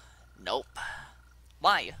calls? Nope.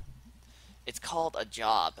 Why? It's called a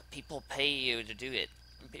job. People pay you to do it.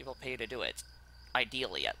 People pay you to do it.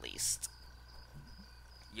 Ideally, at least.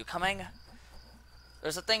 You coming?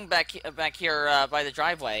 There's a thing back here by the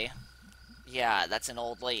driveway. Yeah, that's an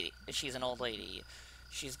old lady. She's an old lady.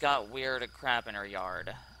 She's got weird crap in her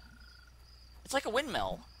yard. It's like a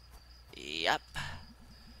windmill. Yep.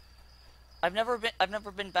 I've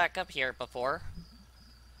never been back up here before.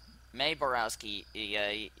 May Borowski,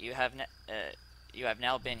 you have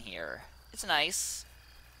now been here. It's nice.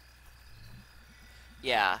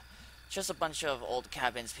 Yeah, just a bunch of old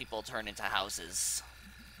cabins people turn into houses.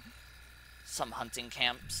 Some hunting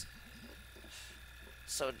camps.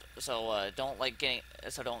 Don't like getting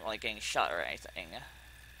shot or anything.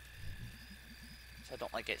 So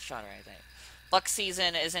don't like get shot or anything. Buck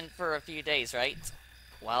season isn't for a few days, right?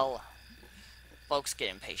 Well, folks get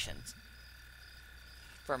impatient.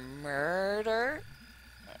 For murder?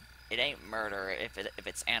 It ain't murder if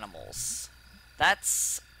it's animals.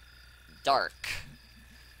 That's dark.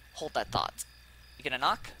 Hold that thought. You gonna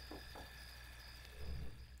knock?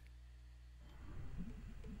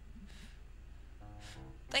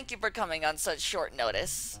 Thank you for coming on such short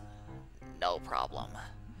notice. No problem.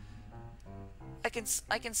 I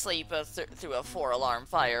can sleep through a 4-alarm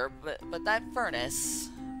fire, but that furnace.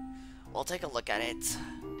 We'll take a look at it.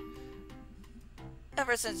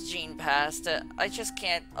 Ever since Jean passed, I just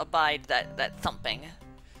can't abide that thumping.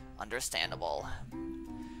 Understandable.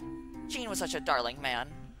 Jean was such a darling man.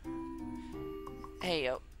 Hey,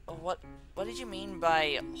 what did you mean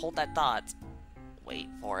by hold that thought? Wait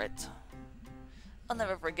for it. I'll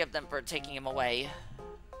never forgive them for taking him away.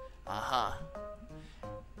 Uh-huh.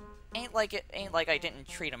 Ain't like I didn't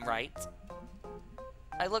treat him right.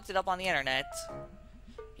 I looked it up on the internet.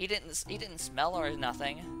 He didn't smell or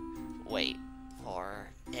nothing. Wait for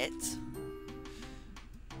it.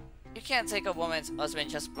 You can't take a woman's husband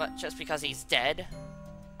just because he's dead.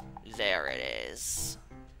 There it is.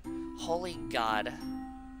 Holy God.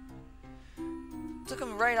 Took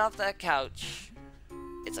him right off that couch.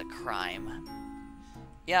 It's a crime.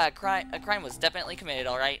 Yeah, a crime was definitely committed,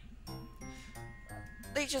 alright.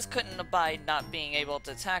 They just couldn't abide not being able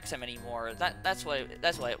to tax him anymore. That's what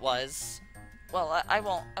it was. Well, I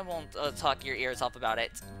won't talk your ears off about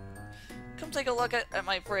it. Come take a look at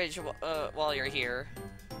my fridge while you're here.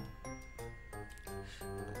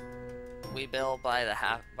 We bill by the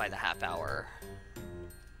half hour.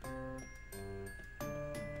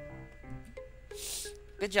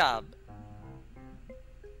 Good job.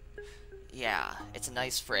 Yeah, it's a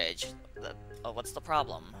nice fridge. What's the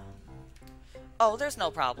problem? Oh, there's no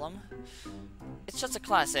problem. It's just a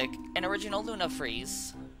classic, an original Luna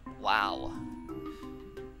freeze. Wow.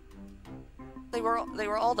 They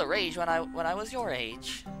were all the rage when I was your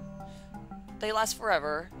age. They last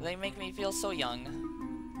forever. They make me feel so young.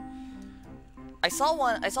 I saw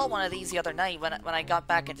one of these the other night when I got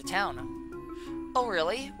back into town. Oh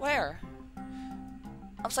really? Where?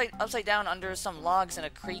 Upside down under some logs in a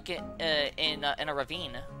creek in a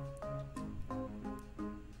ravine.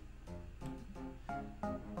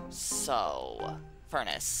 So,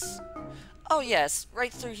 furnace. Oh yes,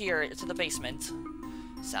 right through here to the basement.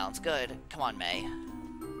 Sounds good. Come on, May.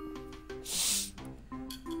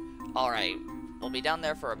 Alright, we'll be down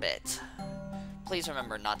there for a bit. Please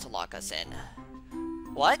remember not to lock us in.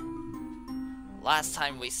 What? Last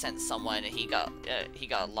time we sent someone, he got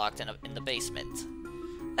locked in the basement.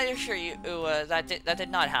 I assure you, that did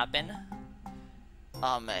not happen.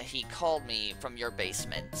 He called me from your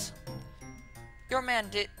basement. Your man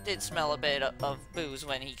did smell a bit of booze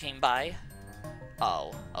when he came by.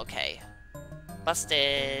 Oh, okay.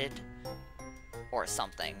 Busted. Or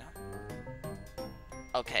something.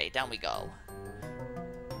 Okay, down we go.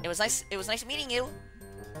 It was nice meeting you.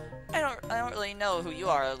 I don't really know who you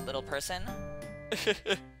are, little person.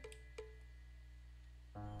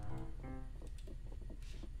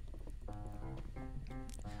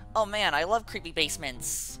 Oh man, I love creepy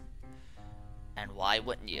basements. And why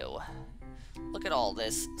wouldn't you? Look at all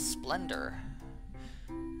this splendor.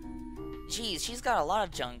 Geez, she's got a lot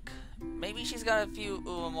of junk. Maybe she's got a few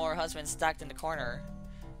more husbands stacked in the corner.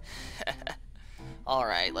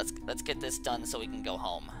 Alright, let's get this done so we can go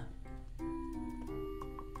home.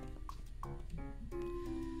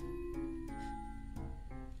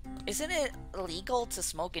 Isn't it illegal to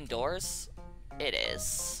smoke indoors? It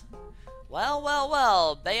is. Well, well,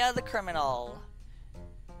 well, Bea the criminal.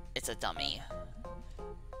 It's a dummy.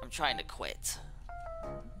 I'm trying to quit.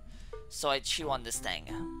 So I chew on this thing.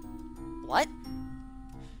 What?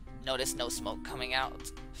 Notice no smoke coming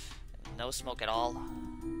out. No smoke at all.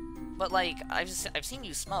 But like, I've seen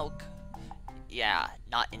you smoke. Yeah,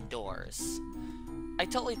 not indoors. I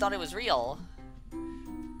totally thought it was real.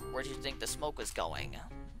 Where do you think the smoke was going?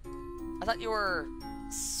 I thought you were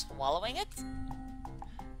swallowing it?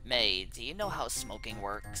 May, do you know how smoking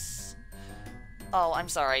works? Oh, I'm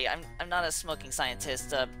sorry. I'm not a smoking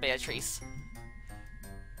scientist, Beatrice.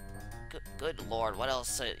 Good lord, what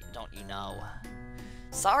else don't you know?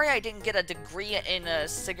 Sorry I didn't get a degree in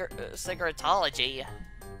cigarettology.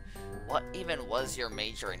 What even was your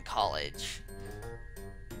major in college?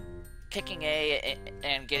 Kicking A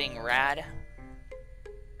and getting rad?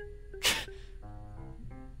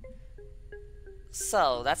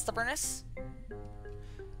 So, that's the furnace?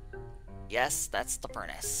 Yes, that's the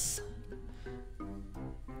furnace.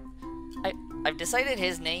 I've decided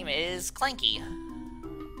his name is Clanky.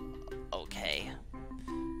 Okay.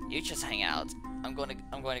 You just hang out. I'm going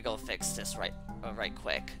to go fix this right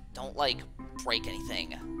quick. Don't like break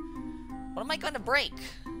anything. What am I going to break?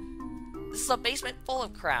 This is a basement full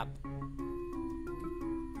of crap.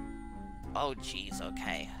 Oh jeez,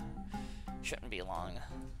 okay. Shouldn't be long.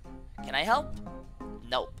 Can I help?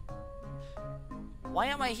 Nope. Why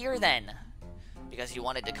am I here then? Because you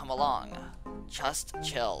wanted to come along. Just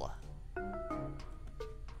chill.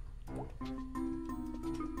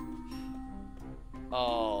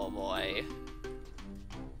 Oh boy.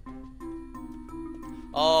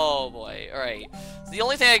 Oh boy, alright. So the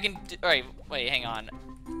only thing I can do— alright, wait, hang on.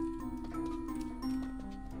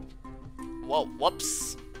 Whoa,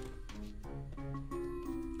 whoops.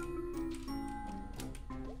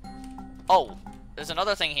 Oh, there's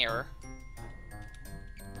another thing here.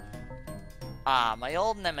 My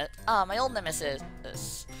old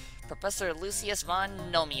nemesis, Professor Lucius von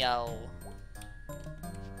Nomio.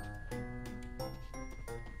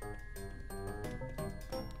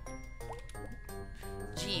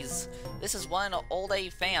 Jeez, this is one old A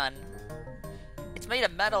fan. It's made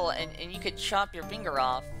of metal and you could chop your finger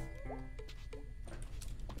off.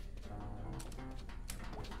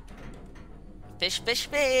 Fish, fish,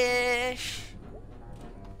 fish!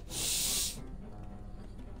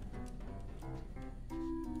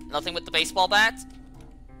 Nothing with the baseball bat?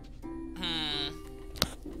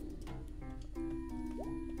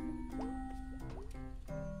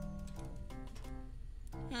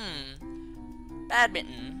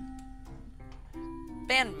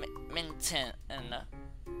 Badminton.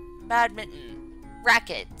 Badminton.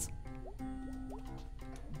 Racket.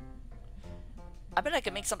 I bet I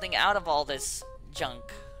could make something out of all this junk.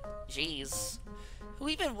 Jeez. Who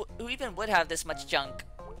even would have this much junk?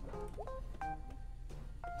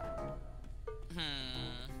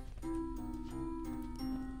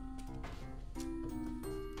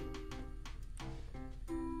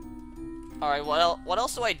 Alright, what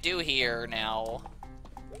else do I do here now?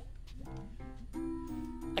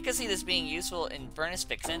 I can see this being useful in furnace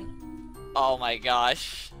fixing. Oh my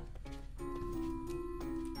gosh.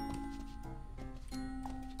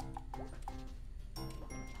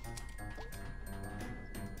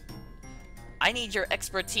 I need your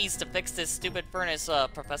expertise to fix this stupid furnace,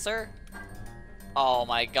 Professor. Oh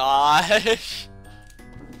my gosh.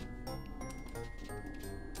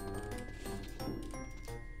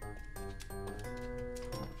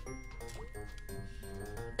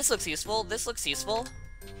 This looks useful. This looks useful.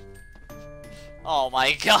 Oh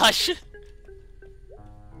my gosh.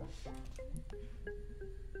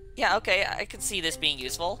 Yeah, okay, I can see this being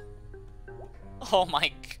useful. Oh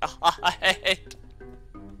my god.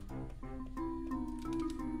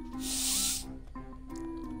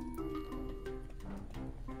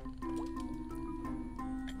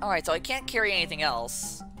 Alright, so I can't carry anything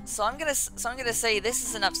else. So I'm gonna say this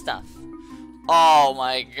is enough stuff. Oh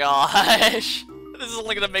my gosh. This is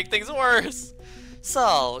only gonna make things worse.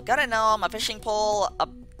 So, got a gnome, a fishing pole, a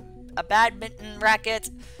badminton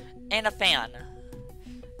racket, and a fan.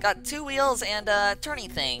 Got 2 wheels and a turny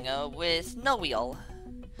thing with no wheel.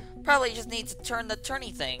 Probably just need to turn the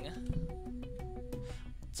turny thing.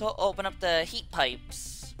 So open up the heat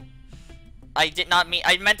pipes. I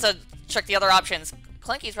meant to check the other options.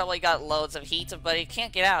 Clanky's probably got loads of heat, but he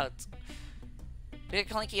can't get out. We get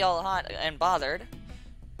Clanky all hot and bothered.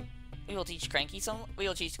 We will teach Clanky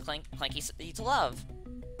Clanky to love.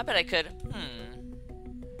 I bet I could.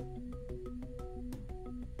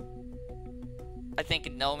 I think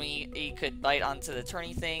he could bite onto the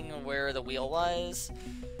turny thing where the wheel was.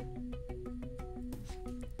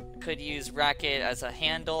 Could use racket as a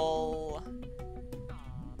handle.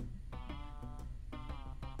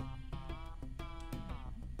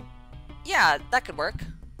 Yeah, that could work.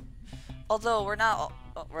 Although we're not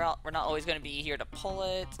always going to be here to pull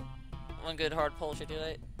it. One good hard pull should do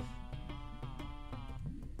it.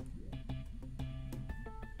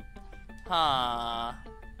 Huh.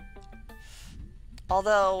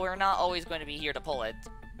 Although we're not always going to be here to pull it.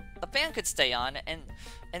 The fan could stay on, and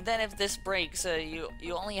then if this breaks, you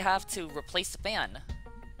only have to replace the fan.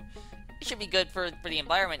 It should be good for the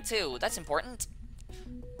environment too. That's important.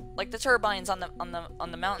 Like the turbines on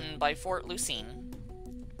the mountain by Fort Lucine.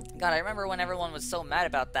 God, I remember when everyone was so mad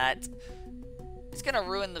about that. It's gonna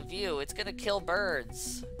ruin the view. It's gonna kill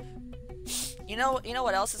birds. You know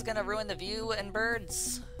what else is gonna ruin the view and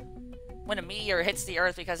birds? When a meteor hits the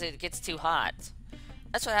Earth because it gets too hot.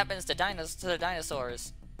 That's what happens to the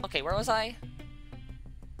dinosaurs. Okay, where was I?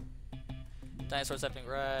 Dinosaurs effing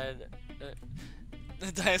rad.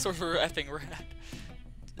 The dinosaurs were effing rad.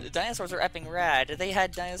 The dinosaurs were effing rad. They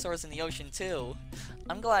had dinosaurs in the ocean too.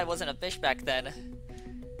 I'm glad I wasn't a fish back then.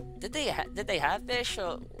 Did they have fish?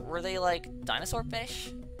 Or were they like dinosaur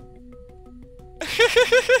fish?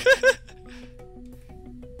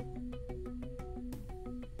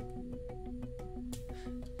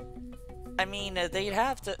 I mean, they'd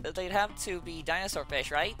have to be dinosaur fish,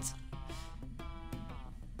 right?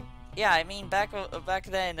 Yeah, I mean back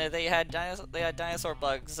then they had dinosaur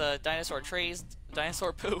bugs, dinosaur trees,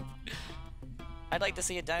 dinosaur poop. I'd like to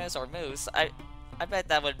see a dinosaur moose. I bet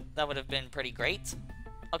that would have been pretty great.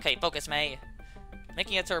 Okay, focus, May.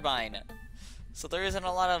 Making a turbine. So there isn't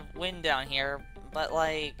a lot of wind down here, but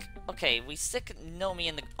like, okay, we stick Nomi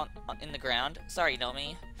in the ground. Sorry,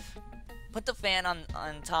 Nomi. Put the fan on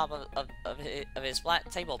top of his flat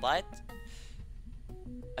table butt.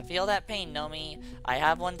 I feel that pain, Nomi. I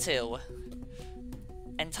have one too.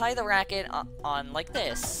 And tie the racket on like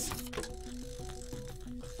this.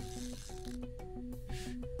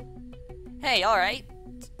 Hey, alright.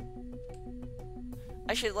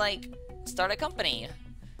 I should, like, start a company.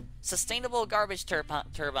 Sustainable garbage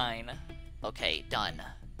turbine. Okay, done.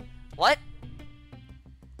 What?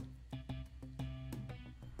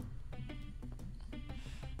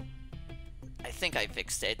 I think I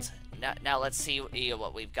fixed it. Now let's see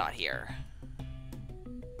what we've got here.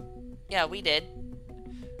 Yeah, we did.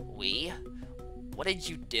 What did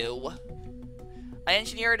you do? I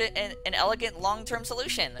engineered an elegant long-term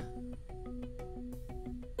solution.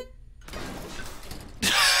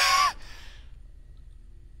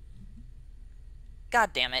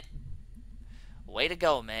 God damn it. Way to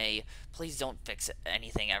go, May. Please don't fix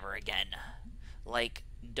anything ever again. Like,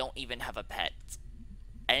 don't even have a pet.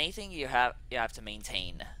 Anything you have to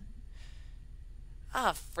maintain.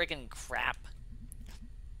 Ah, friggin' crap.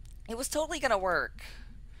 It was totally gonna work.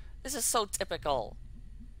 This is so typical.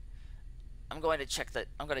 I'm going to check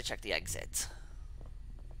the exit.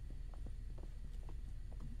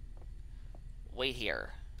 Wait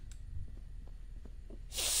here.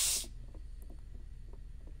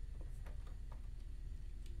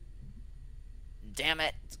 Damn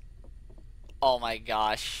it. Oh my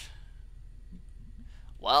gosh.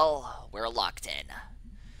 Well, we're locked in.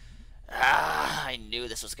 Ah, I knew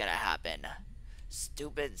this was gonna happen.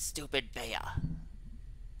 Stupid Bea.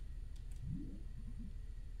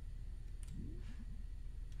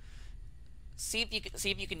 See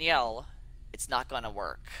if you can yell. It's not gonna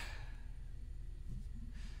work.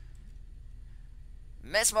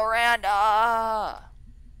 Miss Miranda!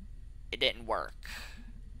 It didn't work.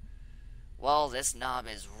 Well, this knob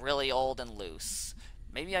is really old and loose.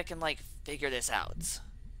 Maybe I can, like, figure this out.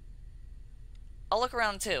 I'll look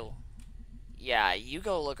around too. Yeah, you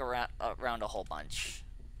go look around a whole bunch.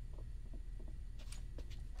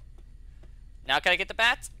 Now can I get the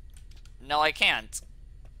bat? No, I can't.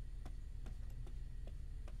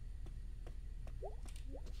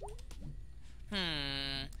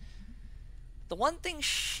 The one thing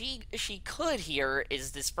she could hear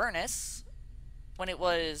is this furnace. When it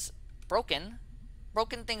was broken.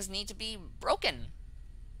 Broken things need to be broken.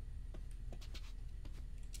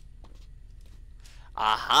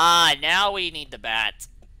 Aha! Now we need the bat.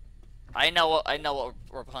 I know what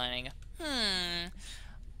we're planning.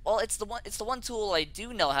 Well, it's the one tool I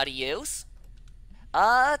do know how to use.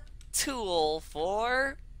 A tool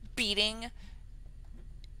for beating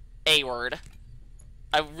a word.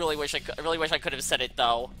 I really wish I could have said it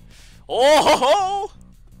though. Oh!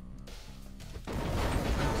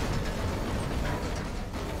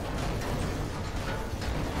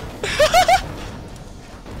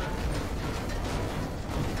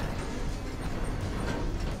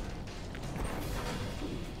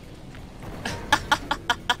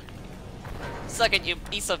 Suck it, you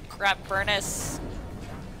piece of crap furnace.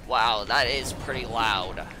 Wow, that is pretty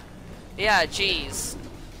loud. Yeah, geez.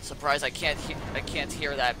 Surprised I can't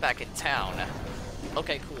hear that back in town.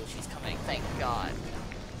 Okay, cool, she's coming. Thank God.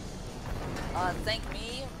 Thank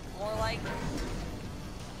me? More like...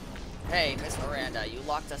 Hey, Miss Miranda, you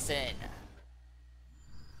locked us in.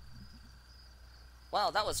 Wow,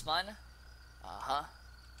 that was fun. Uh-huh.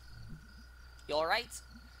 You alright?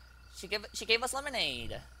 She gave us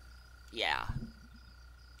lemonade. Yeah.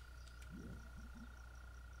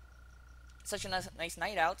 Such a nice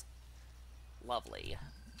night out. Lovely.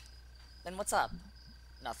 Then what's up?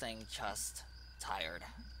 Nothing, just tired.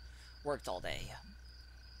 Worked all day.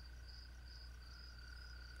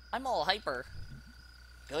 I'm all hyper.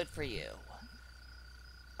 Good for you.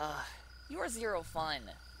 You are zero fun.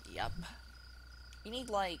 Yup. You need,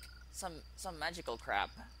 like, some magical crap.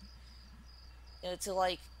 To,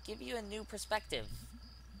 like, give you a new perspective.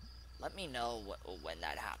 Let me know when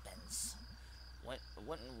that happens.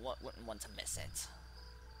 Wouldn't want to miss it.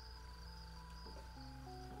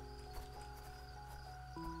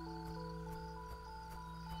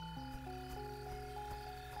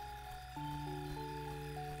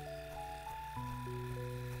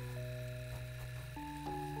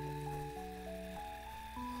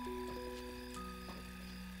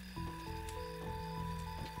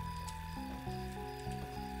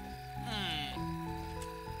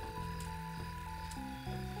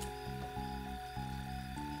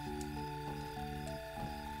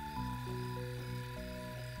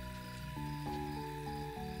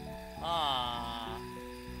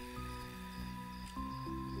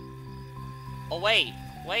 Oh, wait.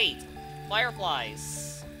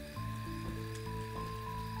 Fireflies.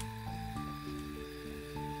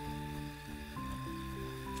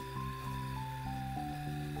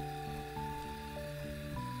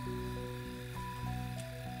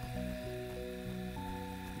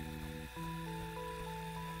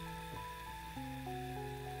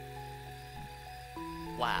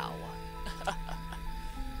 Wow.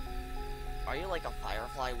 Are you like a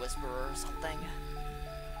firefly whisperer or something?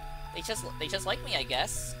 They just like me, I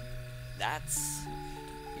guess.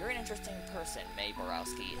 You're an interesting person, May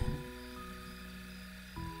Borowski.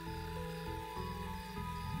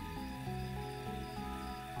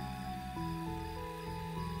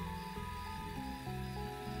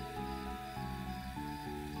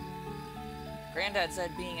 Granddad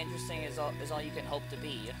said being interesting is all you can hope to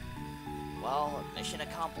be. Well, mission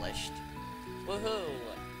accomplished. Woohoo!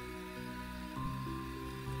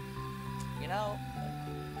 You know,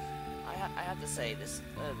 I have to say, this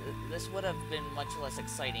would have been much less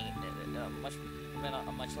exciting, a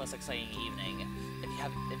much less exciting evening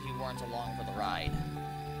if you weren't along for the ride.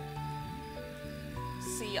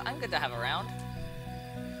 See, I'm good to have around.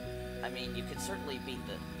 I mean, you could certainly beat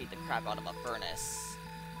the crap out of a furnace.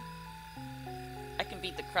 I can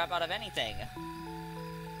beat the crap out of anything.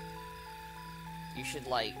 You should,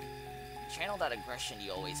 like, channel that aggression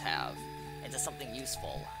you always have into something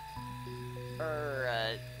useful.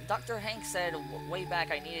 Dr. Hank said way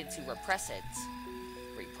back I needed to repress it.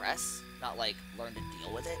 Repress? Not like, learn to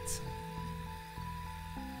deal with it?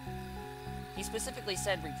 He specifically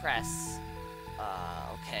said repress.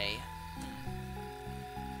 Okay.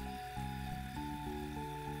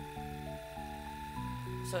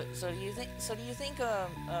 So do you think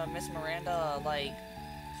Miss Miranda, like,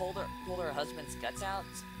 pulled her husband's guts out?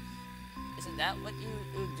 Isn't that what you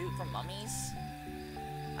do for mummies?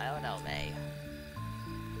 I don't know, May.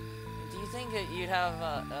 Do you think you'd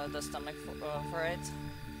have the stomach for it?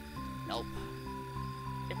 Nope.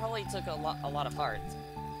 It probably took a lot of heart.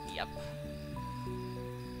 Yep.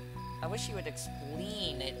 I wish you would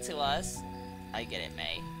explain it to us. I get it,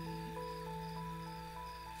 May.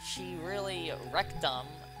 She really wrecked them.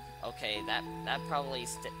 Okay, that probably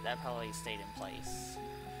stayed in place.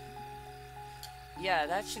 Yeah,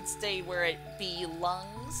 that should stay where it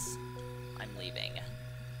belongs. I'm leaving.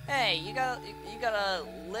 Hey, you gotta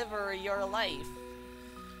live your life.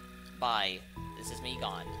 Bye. This is me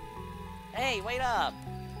gone. Hey, wait up!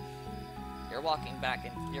 You're walking back to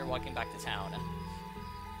town.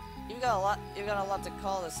 You got a lot to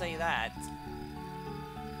call to say that.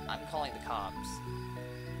 I'm calling the cops.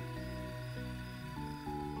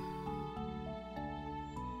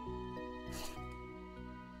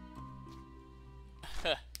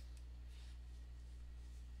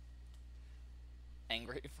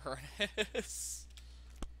 Angry furnace.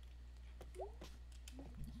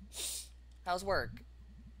 How's work?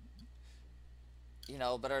 You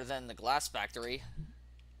know, better than the glass factory.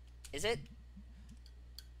 Is it?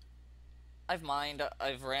 I've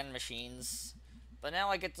ran machines, but now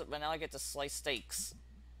I get to slice steaks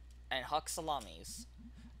and huck salamis.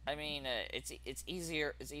 I mean, it's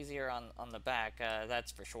easier on the back,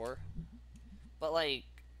 that's for sure. But like,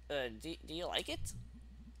 do you like it?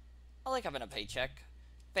 I like having a paycheck.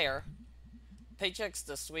 Fair. Paycheck's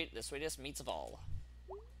the sweetest meats of all.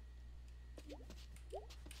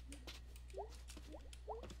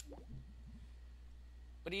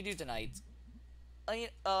 What do you do tonight?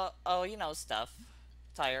 Oh, you know, stuff.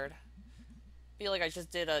 Tired. Feel like I just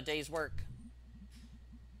did a day's work.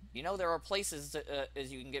 You know, there are places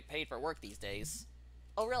as you can get paid for work these days.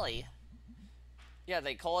 Oh, really? Yeah,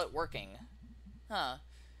 they call it working. Huh.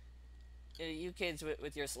 You kids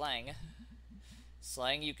with your slang.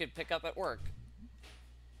 Slang you could pick up at work.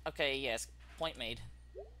 Okay, yes, point made.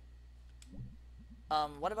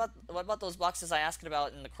 What about those boxes I asked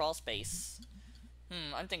about in the crawl space?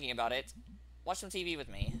 I'm thinking about it. Watch some TV with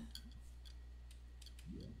me.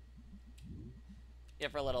 Yeah,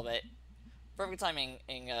 for a little bit. Perfect timing.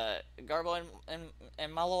 Garbo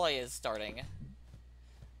and Malloy is starting.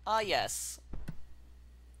 Ah, yes.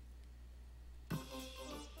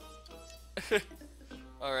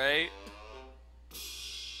 Alright.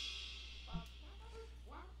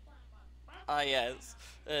 Ah, yes.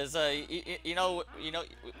 As you know,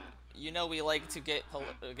 we like to get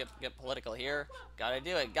political here. Gotta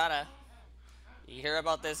do it. Gotta. You hear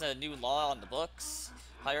about this new law on the books?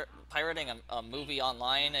 Pirating a movie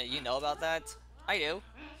online. You know about that? I do.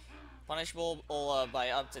 Punishable by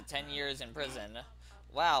up to 10 years in prison.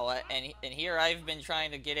 Wow. And here I've been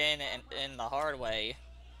trying to get in the hard way.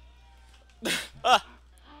 Ah!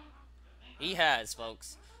 He has,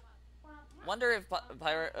 folks. Wonder if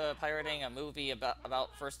pirating a movie about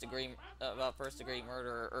first degree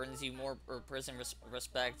murder earns you more prison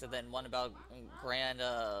respect than one about grand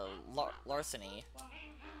larceny.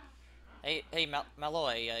 Hey,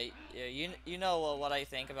 Malloy, you know what I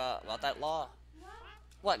think about that law?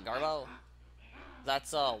 What, Garbo?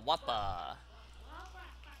 That's Wappa.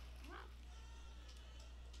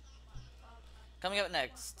 Coming up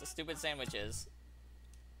next, the stupid sandwiches.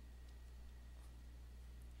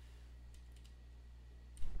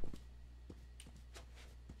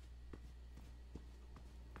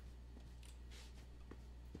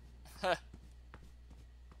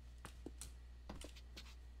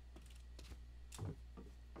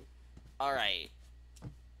 Alright.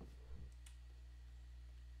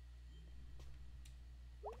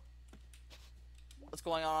 What's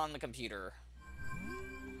going on the computer?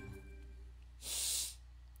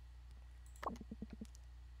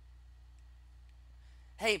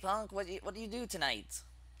 Hey, punk, what do you do tonight?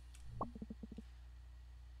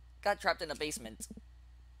 Got trapped in a basement.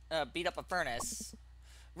 Beat up a furnace.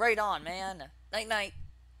 Right on, man. Night night.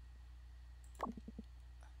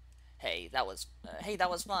 Hey, that was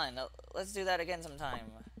fun. Let's do that again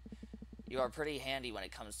sometime. You are pretty handy when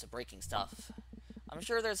it comes to breaking stuff. I'm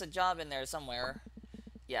sure there's a job in there somewhere.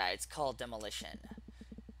 Yeah, it's called demolition.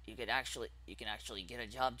 You can actually get a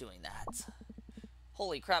job doing that.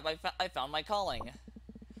 Holy crap, I found my calling.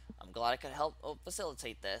 I'm glad I could help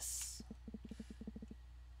facilitate this.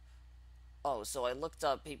 Oh, so I looked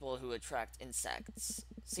up people who attract insects.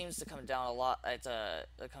 Seems to come down a lot to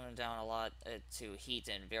heat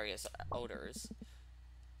and various odors.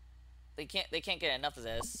 They can't get enough of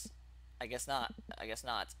this. I guess not.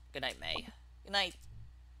 Good night, May. Good night.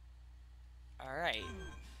 Alright.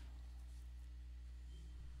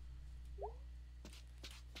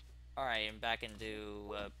 Alright, I'm back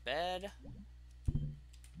into bed.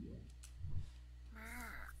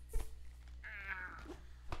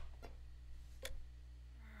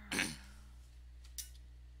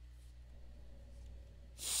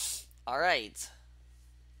 Alright.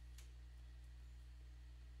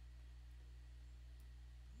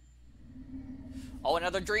 Oh,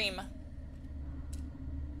 another dream.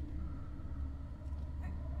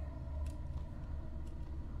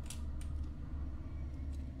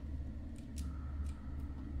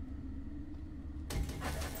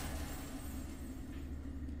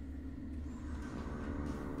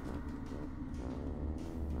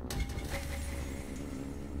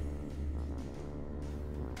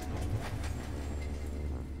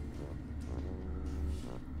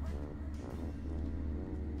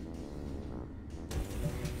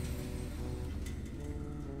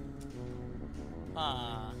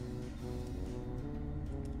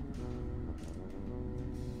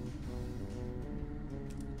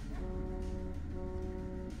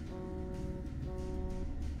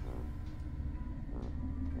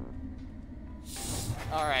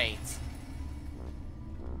 Alright.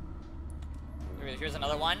 Here's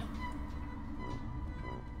another one.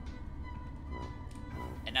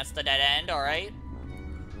 And that's the dead end, alright.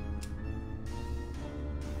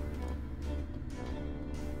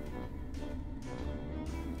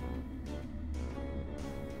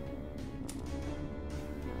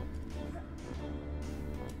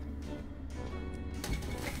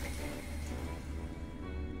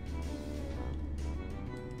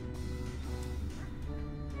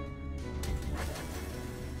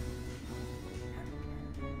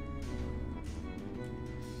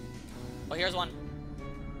 Oh, here's one.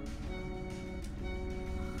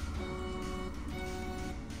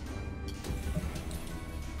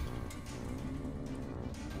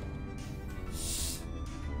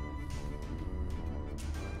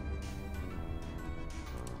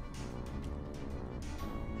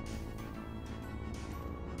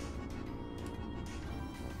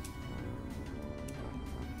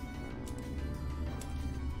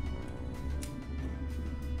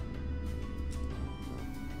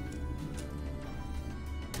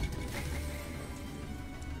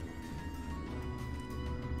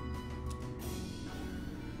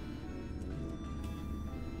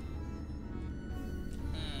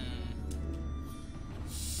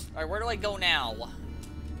 Alright, where do I go now?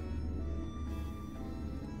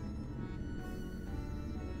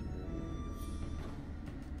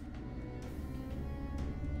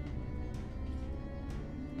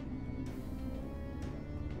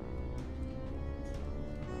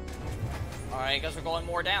 Alright, I guess we're going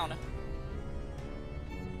more down.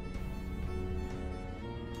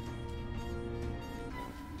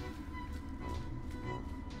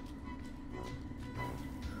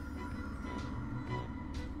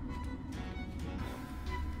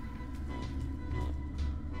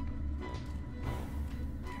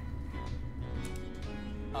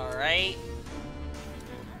 Alright.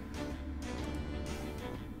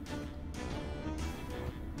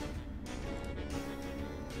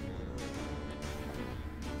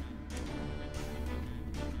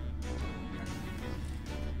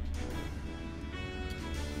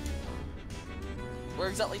 Where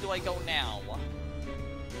exactly do I go now?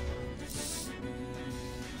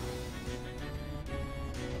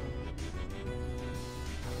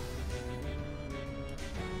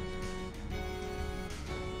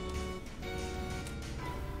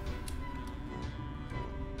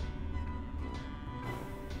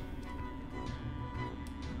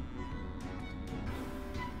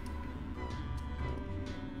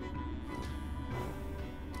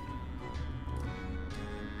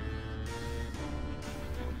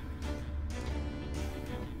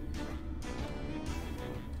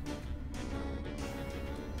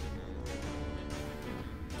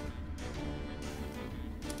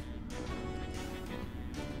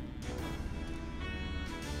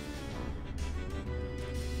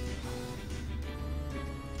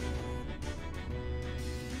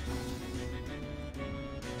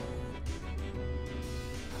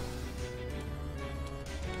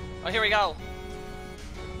 Oh, here we go.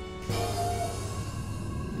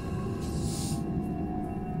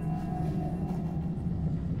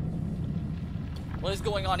 What is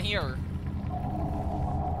going on here?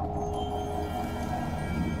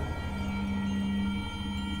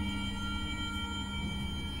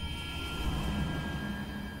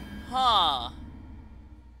 Huh.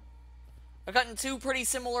 I've gotten two pretty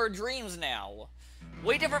similar dreams now.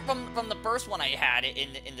 Way different from the first one I had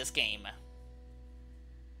in this game.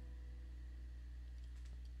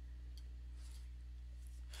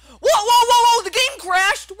 Whoa, whoa, whoa, whoa! The game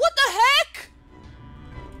crashed! What the heck?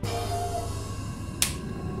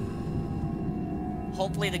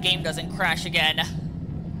 Hopefully the game doesn't crash again.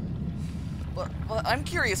 But I'm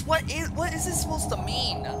curious, what is this supposed to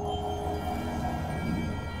mean?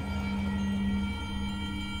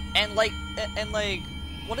 And like,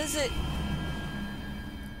 what is it?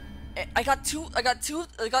 I got two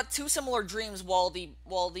similar dreams while the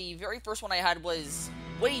very first one I had was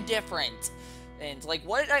way different. And like,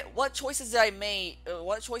 what choices did I make?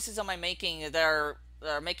 What choices am I making that are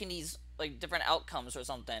making these like different outcomes or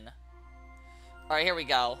something? All right, here we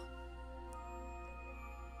go.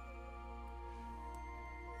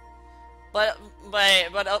 But right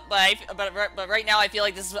now I feel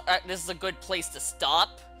like this is a good place to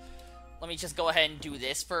stop. Let me just go ahead and do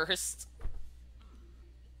this first.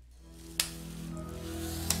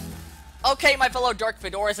 Okay, my fellow Dark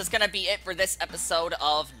Fedoras, that's gonna be it for this episode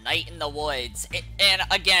of Night in the Woods. And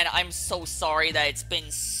again, I'm so sorry that it's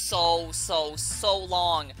been so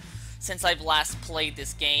long since I've last played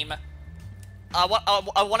this game. I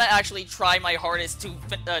want to actually try my hardest to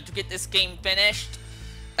get this game finished,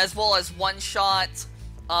 as well as One Shot,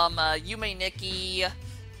 Yume Nikki,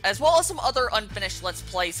 as well as some other unfinished Let's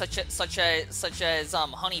Plays such as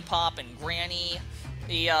Honey Pop and Granny.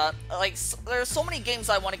 There's so many games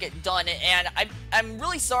I want to get done, and I'm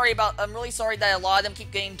really sorry that a lot of them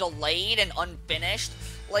keep getting delayed and unfinished.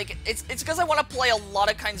 Like, it's because I want to play a lot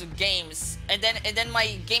of kinds of games, and then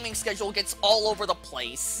my gaming schedule gets all over the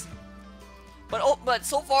place. But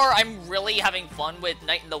so far I'm really having fun with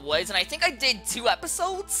Night in the Woods, and I think I did 2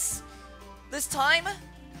 episodes this time.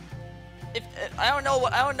 I don't know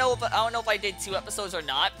if I did 2 episodes or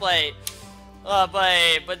not, but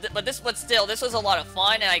still, this was a lot of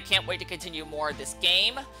fun, and I can't wait to continue more of this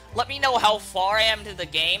game. Let me know how far I am to the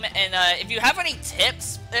game, and if you have any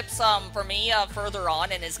tips for me further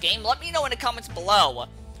on in this game, let me know in the comments below,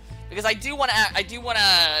 because I do wanna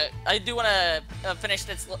finish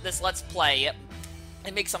this Let's Play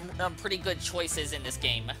and make some pretty good choices in this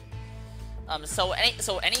game. So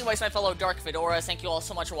anyways, my fellow Dark Fedoras, thank you all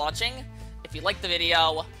so much for watching. If you liked the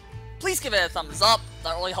video, please give it a thumbs up.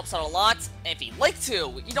 That really helps out a lot. And if you'd like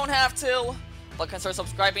to, you don't have to, but consider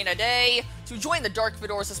subscribing today to join the Dark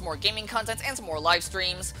Fedoras for some more gaming content and some more live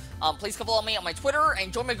streams. Please come follow me on my Twitter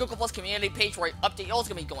and join my Google Plus community page where I update you all what's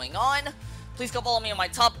going to be going on. Please come follow me on my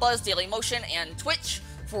TopBuzz, Daily Motion, and Twitch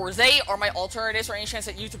for they are my alternatives for any chance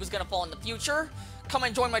that YouTube is going to fall in the future. Come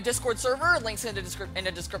and join my Discord server, links in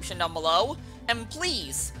the description down below. And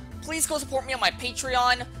please go support me on my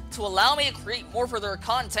Patreon to allow me to create more further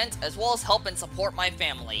content, as well as help and support my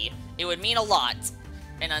family. It would mean a lot.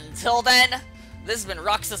 And until then, this has been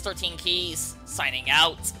Roxas13Keys, signing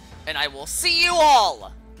out, and I will see you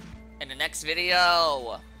all in the next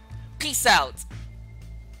video. Peace out.